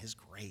his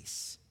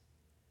grace.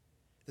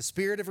 The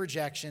spirit of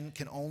rejection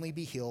can only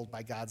be healed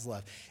by God's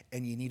love.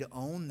 And you need to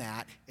own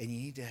that, and you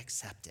need to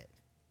accept it.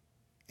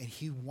 And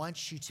he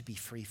wants you to be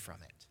free from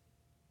it.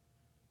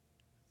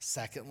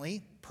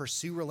 Secondly,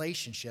 pursue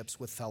relationships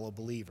with fellow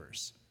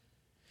believers.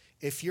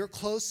 If your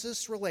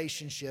closest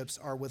relationships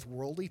are with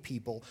worldly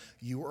people,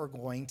 you are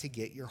going to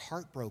get your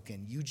heart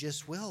broken. You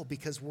just will,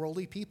 because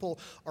worldly people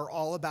are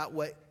all about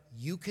what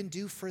you can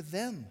do for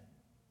them.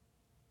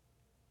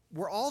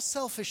 We're all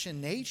selfish in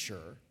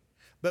nature,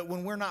 but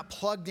when we're not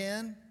plugged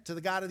in to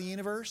the God of the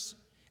universe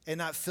and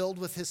not filled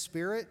with his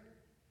spirit,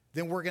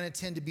 then we're going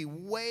to tend to be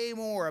way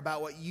more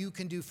about what you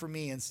can do for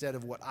me instead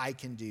of what I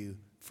can do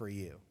for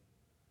you.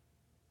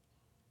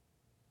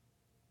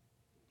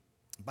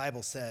 The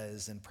Bible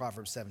says in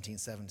Proverbs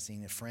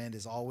 17:17, a friend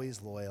is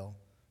always loyal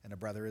and a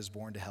brother is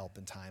born to help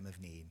in time of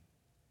need.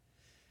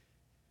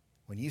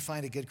 When you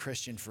find a good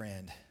Christian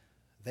friend,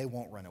 they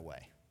won't run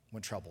away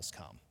when troubles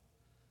come.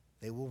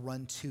 They will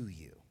run to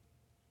you.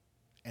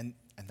 And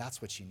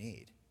that's what you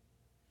need.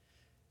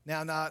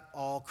 Now, not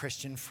all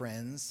Christian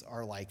friends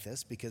are like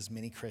this because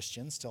many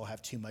Christians still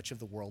have too much of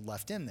the world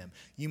left in them.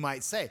 You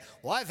might say,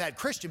 well, I've had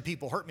Christian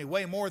people hurt me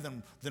way more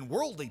than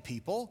worldly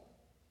people.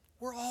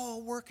 We're all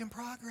a work in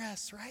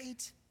progress,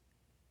 right?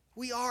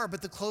 We are,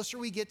 but the closer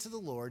we get to the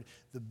Lord,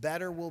 the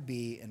better we'll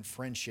be in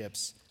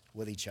friendships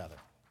with each other.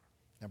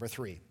 Number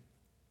 3,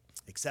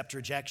 accept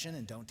rejection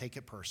and don't take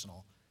it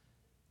personal.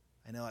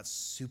 I know that's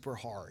super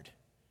hard.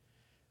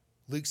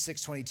 Luke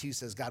 6:22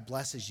 says, God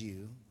blesses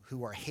you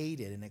who are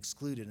hated and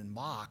excluded and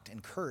mocked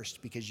and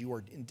cursed because you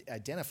are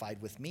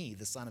identified with me,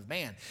 the Son of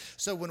Man.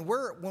 So when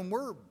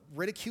we're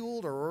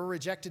ridiculed or we're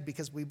rejected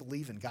because we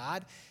believe in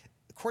God,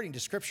 according to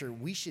Scripture,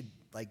 we should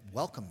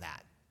welcome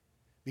that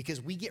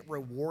because we get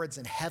rewards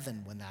in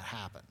heaven when that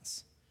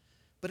happens.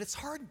 But it's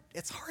hard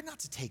not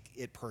to take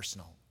it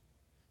personal.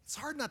 It's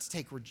hard not to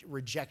take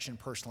rejection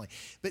personally.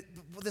 But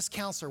this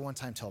counselor one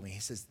time told me, he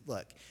says,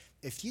 look,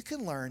 if you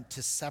can learn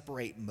to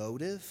separate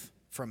motive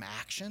from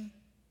action,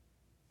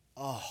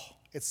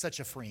 it's such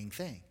a freeing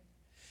thing.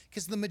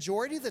 Because the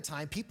majority of the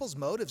time, people's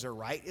motives are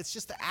right. It's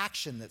just the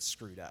action that's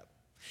screwed up.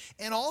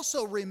 And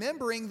also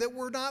remembering that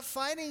we're not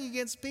fighting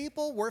against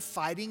people. We're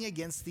fighting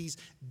against these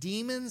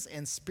demons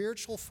and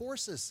spiritual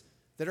forces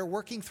that are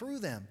working through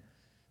them.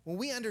 When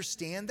we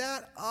understand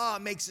that,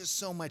 it makes it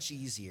so much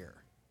easier.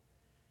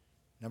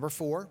 Number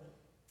 4,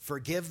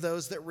 forgive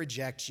those that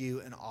reject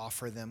you and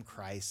offer them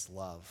Christ's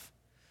love.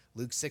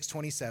 Luke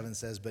 6:27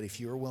 says, but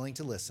if you are willing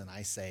to listen,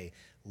 I say,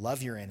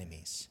 love your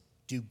enemies.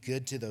 Do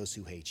good to those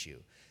who hate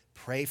you.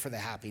 Pray for the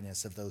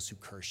happiness of those who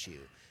curse you.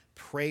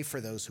 Pray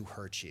for those who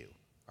hurt you.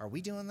 Are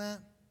we doing that?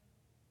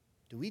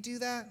 Do we do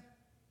that?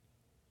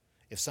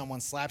 If someone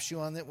slaps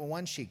you on the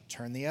one cheek,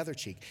 turn the other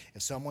cheek.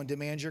 If someone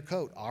demands your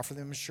coat, offer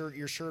them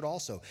your shirt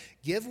also.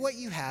 Give what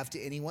you have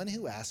to anyone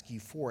who asks you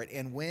for it.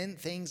 And when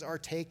things are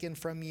taken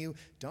from you,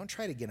 don't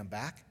try to get them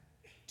back.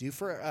 Do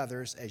for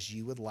others as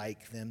you would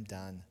like them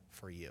done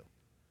for you.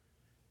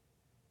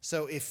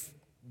 So if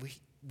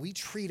we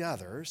treat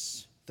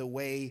others the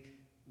way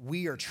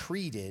we are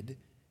treated,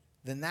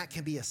 then that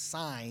can be a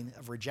sign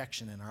of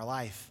rejection in our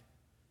life.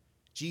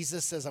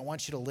 Jesus says, I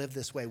want you to live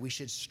this way. We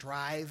should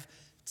strive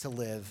to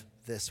live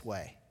this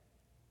way.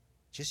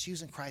 Just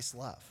using Christ's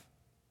love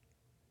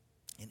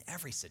in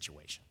every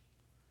situation.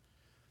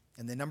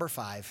 And then number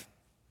 5,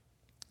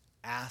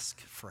 ask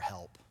for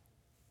help.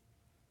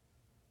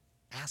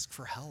 Ask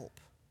for help.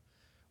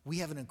 We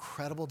have an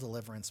incredible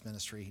deliverance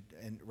ministry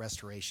and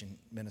restoration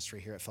ministry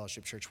here at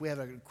Fellowship Church. We have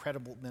an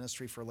incredible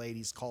ministry for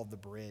ladies called The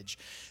Bridge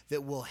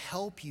that will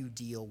help you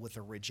deal with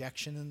the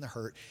rejection and the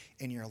hurt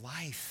in your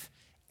life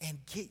and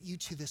get you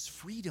to this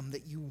freedom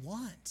that you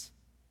want.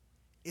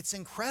 It's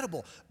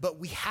incredible, but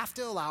we have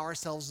to allow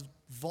ourselves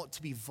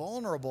to be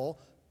vulnerable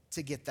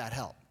to get that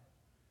help.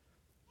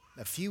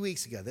 A few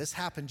weeks ago, this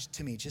happened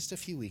to me just a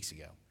few weeks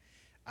ago.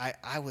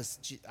 I was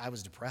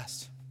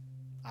depressed.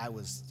 I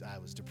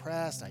was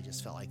depressed. I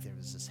just felt like there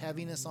was this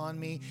heaviness on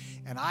me,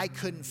 and I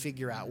couldn't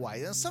figure out why.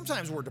 You know,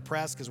 sometimes we're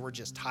depressed because we're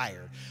just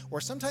tired, or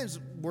sometimes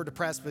we're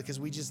depressed because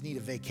we just need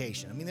a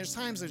vacation. I mean, there's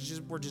times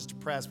we're just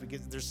depressed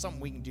because there's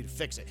something we can do to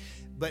fix it.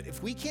 But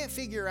if we can't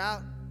figure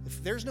out,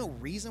 if there's no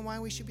reason why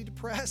we should be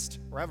depressed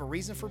or have a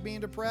reason for being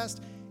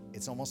depressed,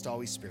 it's almost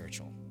always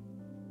spiritual.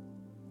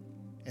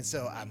 And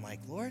so I'm like,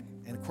 Lord,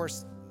 and of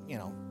course,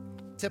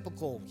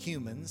 typical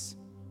humans,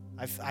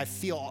 I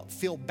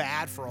feel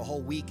bad for a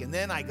whole week, and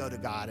then I go to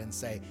God and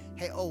say,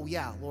 hey,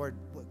 Lord,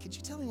 could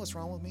you tell me what's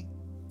wrong with me?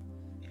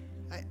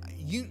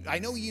 I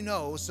know you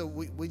know, so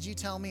would you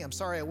tell me? I'm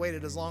sorry I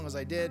waited as long as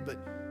I did, but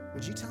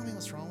would you tell me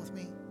what's wrong with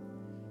me?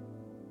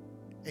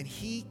 And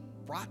he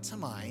brought to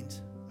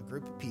mind a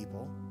group of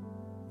people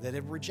that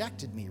had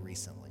rejected me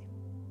recently.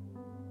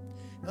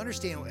 Now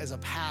understand, as a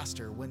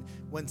pastor,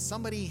 when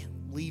somebody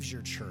leaves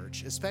your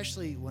church,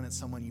 especially when it's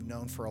someone you've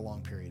known for a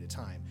long period of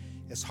time,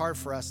 it's hard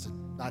for us to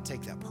not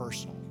take that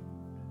personal.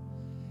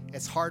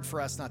 It's hard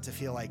for us not to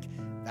feel like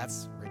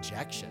that's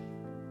rejection.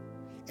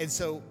 And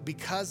so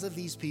because of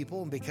these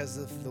people and because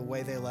of the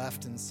way they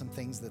left and some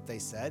things that they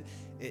said,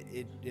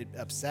 it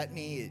upset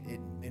me,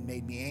 it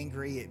made me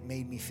angry, it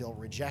made me feel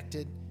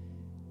rejected,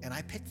 and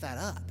I picked that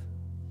up.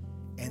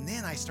 And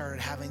then I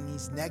started having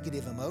these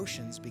negative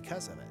emotions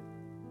because of it.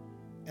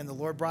 And the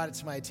Lord brought it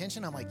to my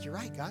attention. I'm like, you're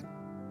right, God.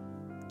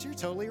 You're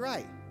totally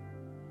right.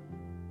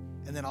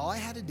 And then all I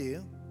had to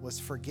do was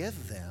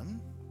forgive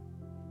them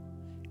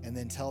and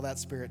then tell that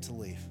spirit to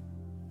leave.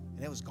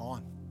 And it was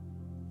gone.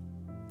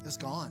 It was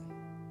gone.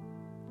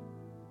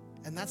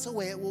 And that's the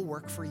way it will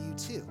work for you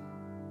too.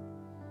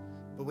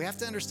 But we have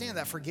to understand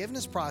that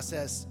forgiveness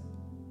process,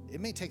 it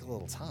may take a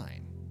little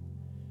time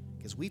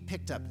because we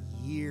picked up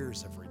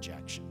years of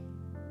rejection.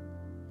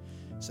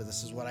 So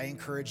this is what I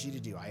encourage you to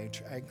do. I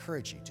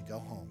encourage you to go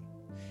home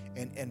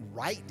and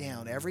write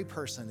down every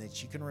person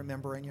that you can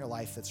remember in your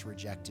life that's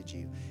rejected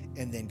you,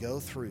 and then go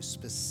through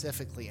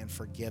specifically and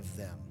forgive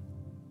them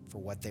for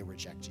what they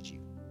rejected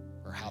you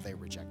or how they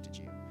rejected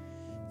you.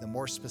 The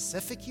more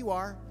specific you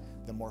are,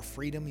 the more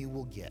freedom you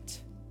will get.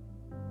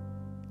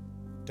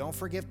 Don't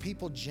forgive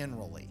people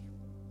generally,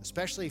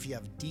 especially if you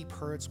have deep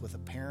hurts with a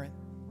parent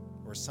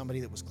or somebody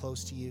that was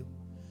close to you.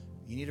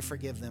 You need to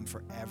forgive them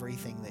for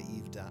everything that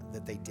you've done,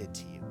 that they did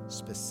to you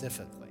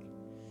specifically.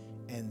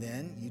 And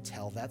then you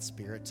tell that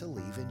spirit to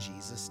leave in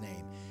Jesus'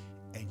 name.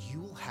 And you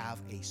will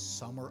have a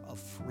summer of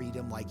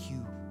freedom like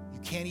you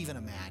can't even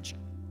imagine.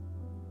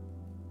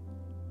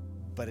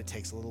 But it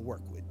takes a little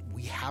work.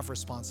 We have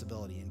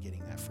responsibility in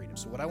getting that freedom.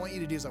 So what I want you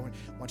to do is I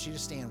want you to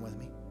stand with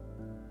me.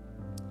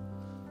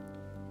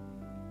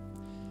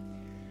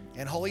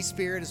 And Holy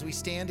Spirit, as we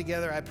stand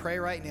together, I pray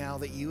right now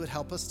that you would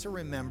help us to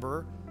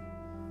remember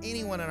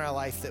anyone in our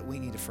life that we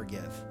need to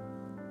forgive.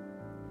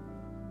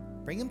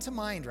 Bring them to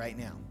mind right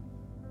now.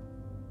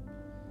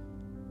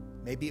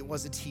 Maybe it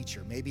was a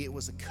teacher. Maybe it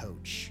was a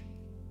coach.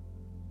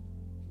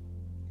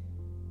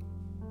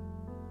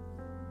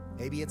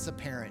 Maybe it's a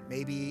parent.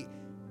 Maybe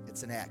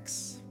it's an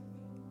ex.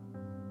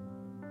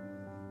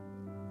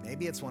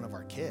 Maybe it's one of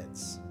our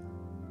kids.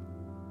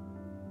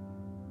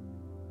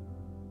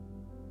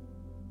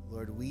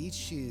 Lord, we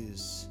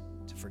choose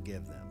to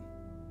forgive them.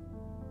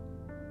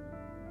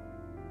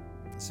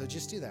 So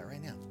just do that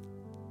right now.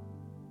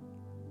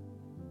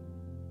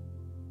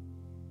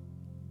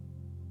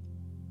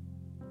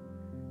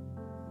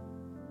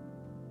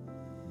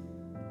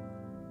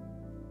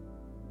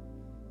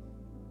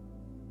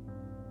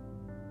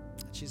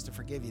 I choose to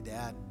forgive you,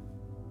 Dad,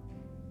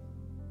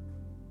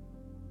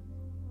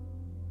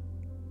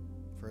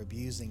 for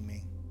abusing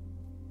me.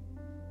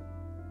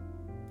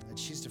 I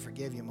choose to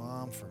forgive you,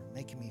 Mom, for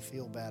making me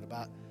feel bad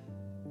about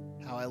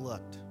how I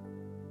looked.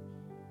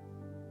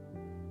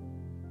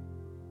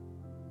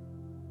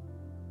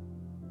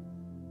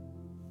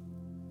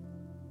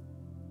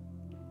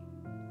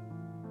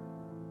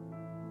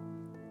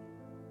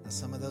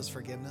 Some of those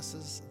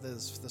forgivenesses,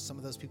 some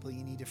of those people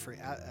you need to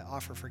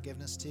offer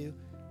forgiveness to,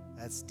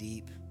 that's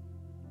deep.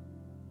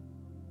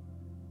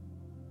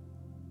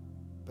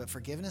 But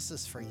forgiveness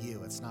is for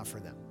you, it's not for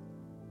them.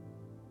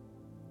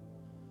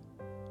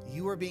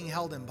 You are being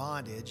held in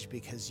bondage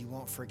because you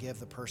won't forgive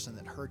the person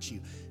that hurt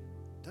you.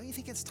 Don't you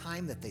think it's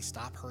time that they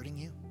stop hurting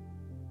you?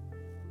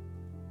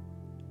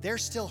 They're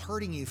still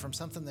hurting you from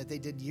something that they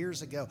did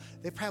years ago.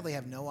 They probably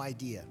have no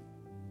idea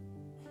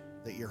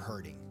that you're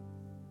hurting,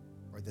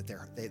 or that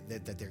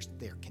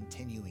they're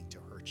continuing to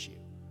hurt you.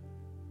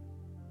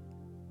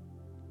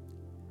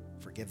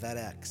 Forgive that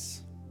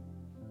ex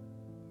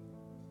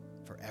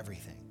for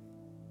everything.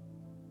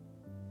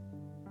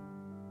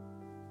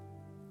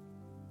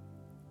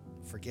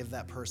 Forgive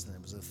that person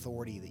that was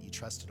authority that you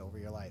trusted over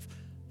your life.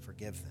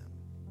 Forgive them.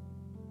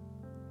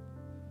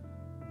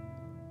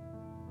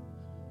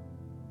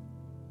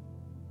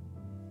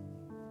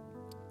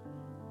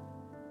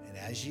 And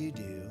as you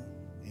do,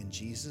 in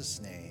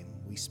Jesus' name,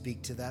 we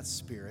speak to that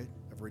spirit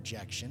of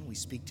rejection. We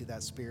speak to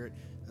that spirit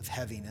of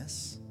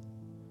heaviness.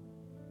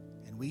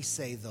 And we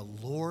say, the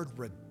Lord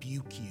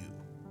rebuke you.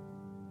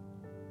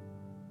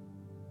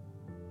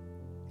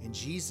 In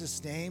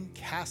Jesus' name,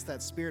 cast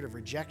that spirit of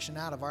rejection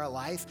out of our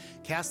life.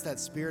 Cast that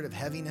spirit of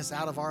heaviness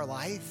out of our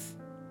life.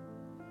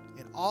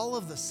 And all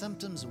of the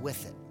symptoms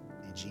with it,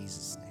 in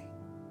Jesus' name.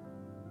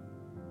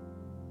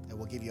 And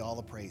we'll give you all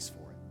the praise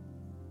for it.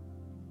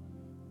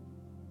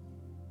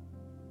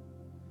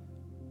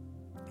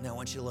 Now I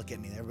want you to look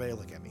at me. Everybody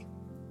look at me.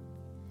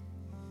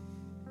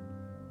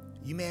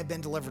 You may have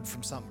been delivered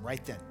from something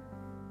right then.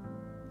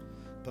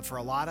 But for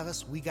a lot of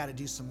us, we got to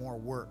do some more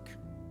work.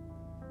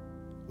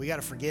 We got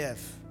to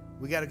forgive.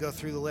 We got to go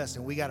through the list,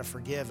 and we got to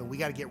forgive, and we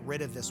got to get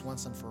rid of this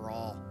once and for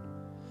all.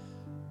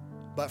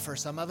 But for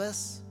some of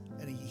us,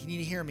 and you need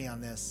to hear me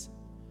on this,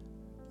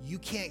 you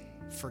can't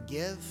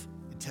forgive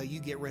until you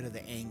get rid of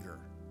the anger.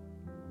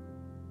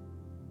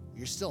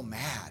 You're still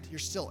mad. You're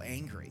still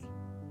angry.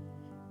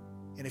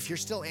 And if you're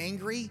still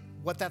angry,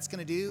 what that's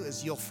going to do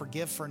is you'll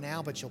forgive for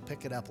now, but you'll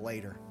pick it up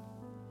later.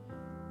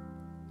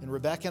 And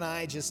Rebecca and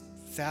I just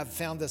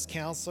found this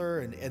counselor,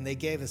 and they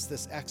gave us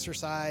this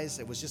exercise.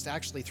 It was just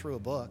actually through a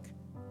book.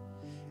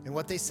 And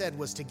what they said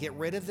was, to get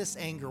rid of this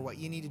anger, what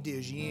you need to do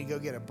is you need to go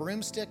get a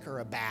broomstick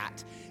or a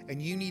bat,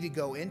 and you need to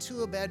go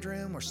into a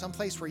bedroom or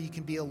someplace where you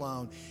can be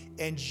alone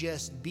and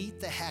just beat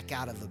the heck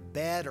out of a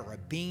bed or a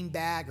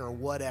beanbag or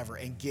whatever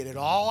and get it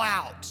all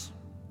out.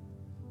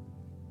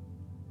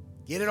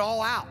 Get it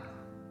all out.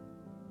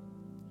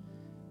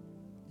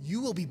 You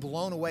will be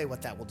blown away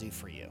what that will do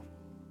for you.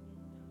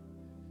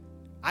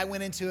 I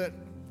went into it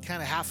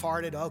kind of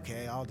half-hearted.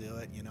 Okay, I'll do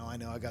it. I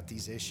know I got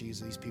these issues,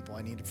 these people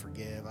I need to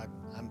forgive.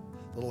 I'm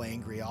a little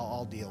angry.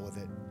 I'll deal with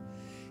it.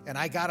 And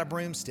I got a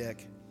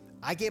broomstick.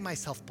 I gave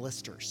myself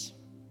blisters.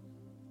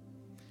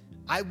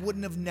 I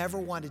wouldn't have never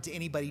wanted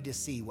anybody to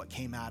see what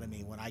came out of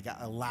me when I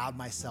allowed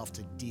myself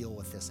to deal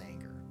with this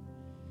anger.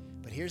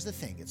 But here's the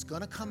thing. It's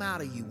going to come out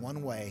of you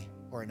one way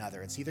or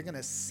another. It's either going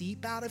to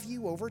seep out of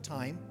you over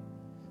time,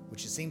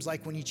 which it seems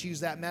like when you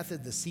choose that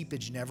method, the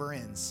seepage never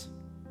ends.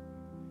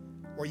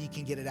 Or you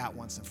can get it out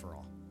once and for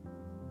all.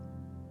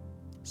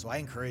 So I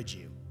encourage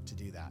you to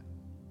do that.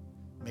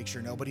 Make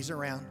sure nobody's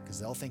around because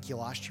they'll think you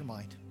lost your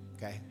mind,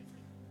 okay?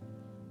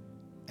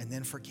 And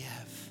then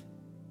forgive.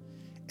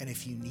 And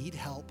if you need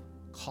help,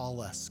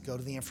 call us. Go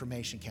to the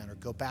information counter.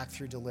 Go back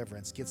through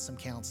deliverance. Get some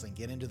counseling.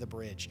 Get into the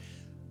bridge.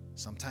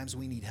 Sometimes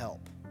we need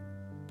help.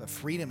 But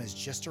freedom is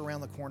just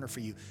around the corner for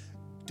you.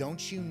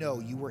 Don't you know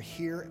you were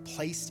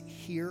placed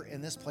here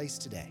in this place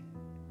today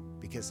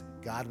because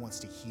God wants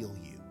to heal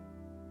you.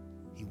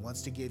 He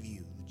wants to give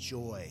you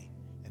joy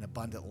and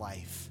abundant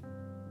life.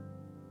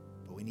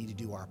 But we need to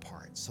do our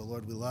part. So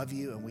Lord, we love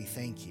you and we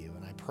thank you.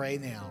 And I pray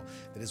now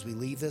that as we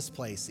leave this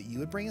place, that you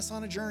would bring us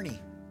on a journey.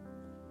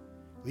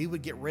 We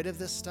would get rid of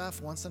this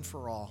stuff once and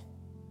for all.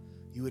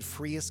 You would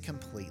free us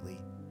completely.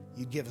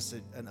 You'd give us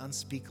an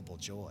unspeakable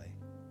joy.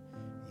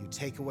 You'd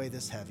take away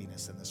this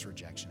heaviness and this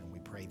rejection. And we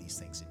pray these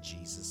things in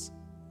Jesus'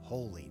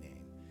 holy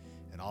name.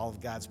 And all of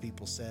God's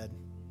people said,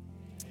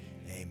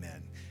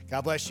 amen.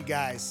 God bless you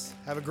guys.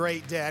 Have a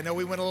great day. I know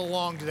we went a little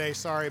long today.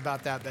 Sorry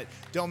about that, but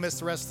don't miss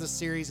the rest of the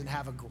series and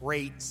have a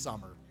great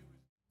summer.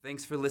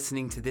 Thanks for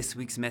listening to this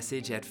week's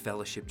message at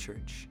Fellowship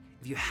Church.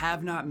 If you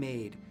have not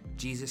made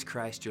Jesus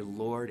Christ your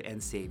Lord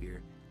and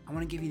Savior, I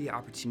want to give you the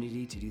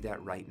opportunity to do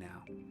that right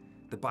now.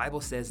 The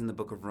Bible says in the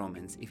book of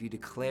Romans, if you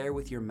declare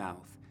with your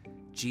mouth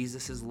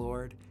Jesus is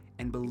Lord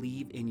and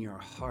believe in your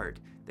heart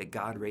that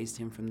God raised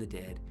him from the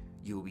dead,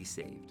 you will be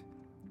saved.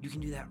 You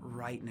can do that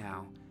right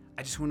now.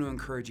 I just want to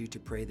encourage you to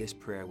pray this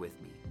prayer with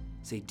me.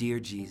 Say, Dear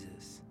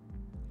Jesus,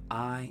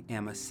 I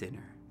am a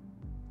sinner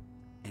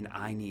and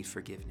I need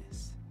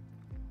forgiveness.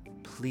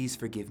 Please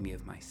forgive me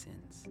of my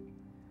sins.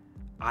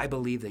 I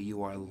believe that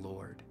you are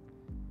Lord,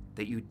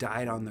 that you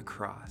died on the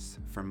cross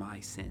for my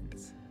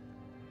sins,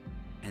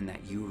 and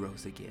that you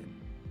rose again.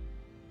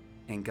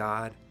 And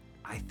God,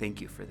 I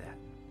thank you for that.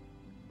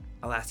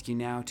 I'll ask you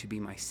now to be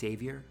my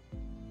Savior,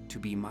 to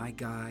be my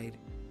guide,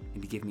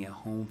 and to give me a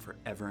home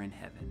forever in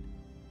heaven.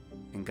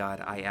 And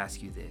God, I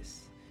ask you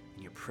this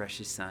in your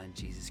precious Son,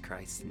 Jesus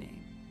Christ's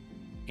name.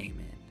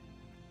 Amen.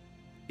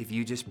 If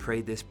you just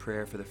prayed this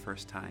prayer for the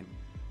first time,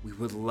 we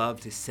would love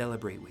to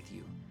celebrate with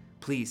you.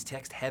 Please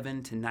text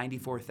HEAVEN to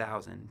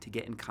 94,000 to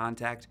get in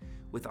contact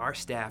with our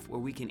staff where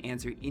we can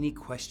answer any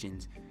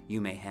questions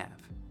you may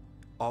have.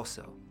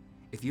 Also,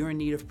 if you're in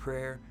need of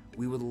prayer,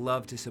 we would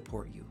love to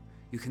support you.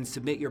 You can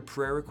submit your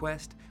prayer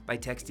request by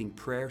texting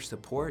prayer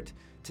support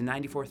to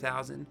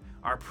 94,000.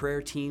 Our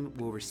prayer team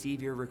will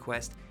receive your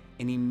request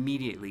and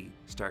immediately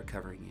start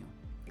covering you.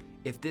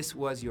 If this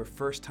was your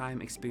first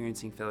time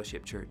experiencing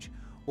Fellowship Church,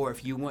 or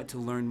if you want to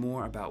learn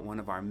more about one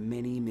of our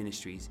many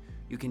ministries,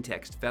 you can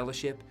text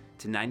Fellowship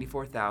to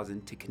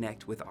 94,000 to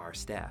connect with our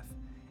staff.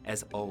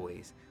 As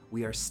always,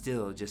 we are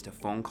still just a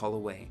phone call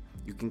away.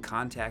 You can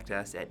contact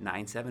us at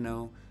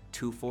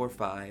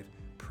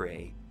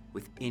 970-245-PRAY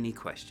with any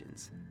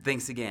questions.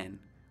 Thanks again.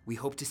 We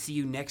hope to see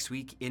you next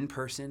week in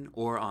person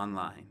or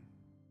online.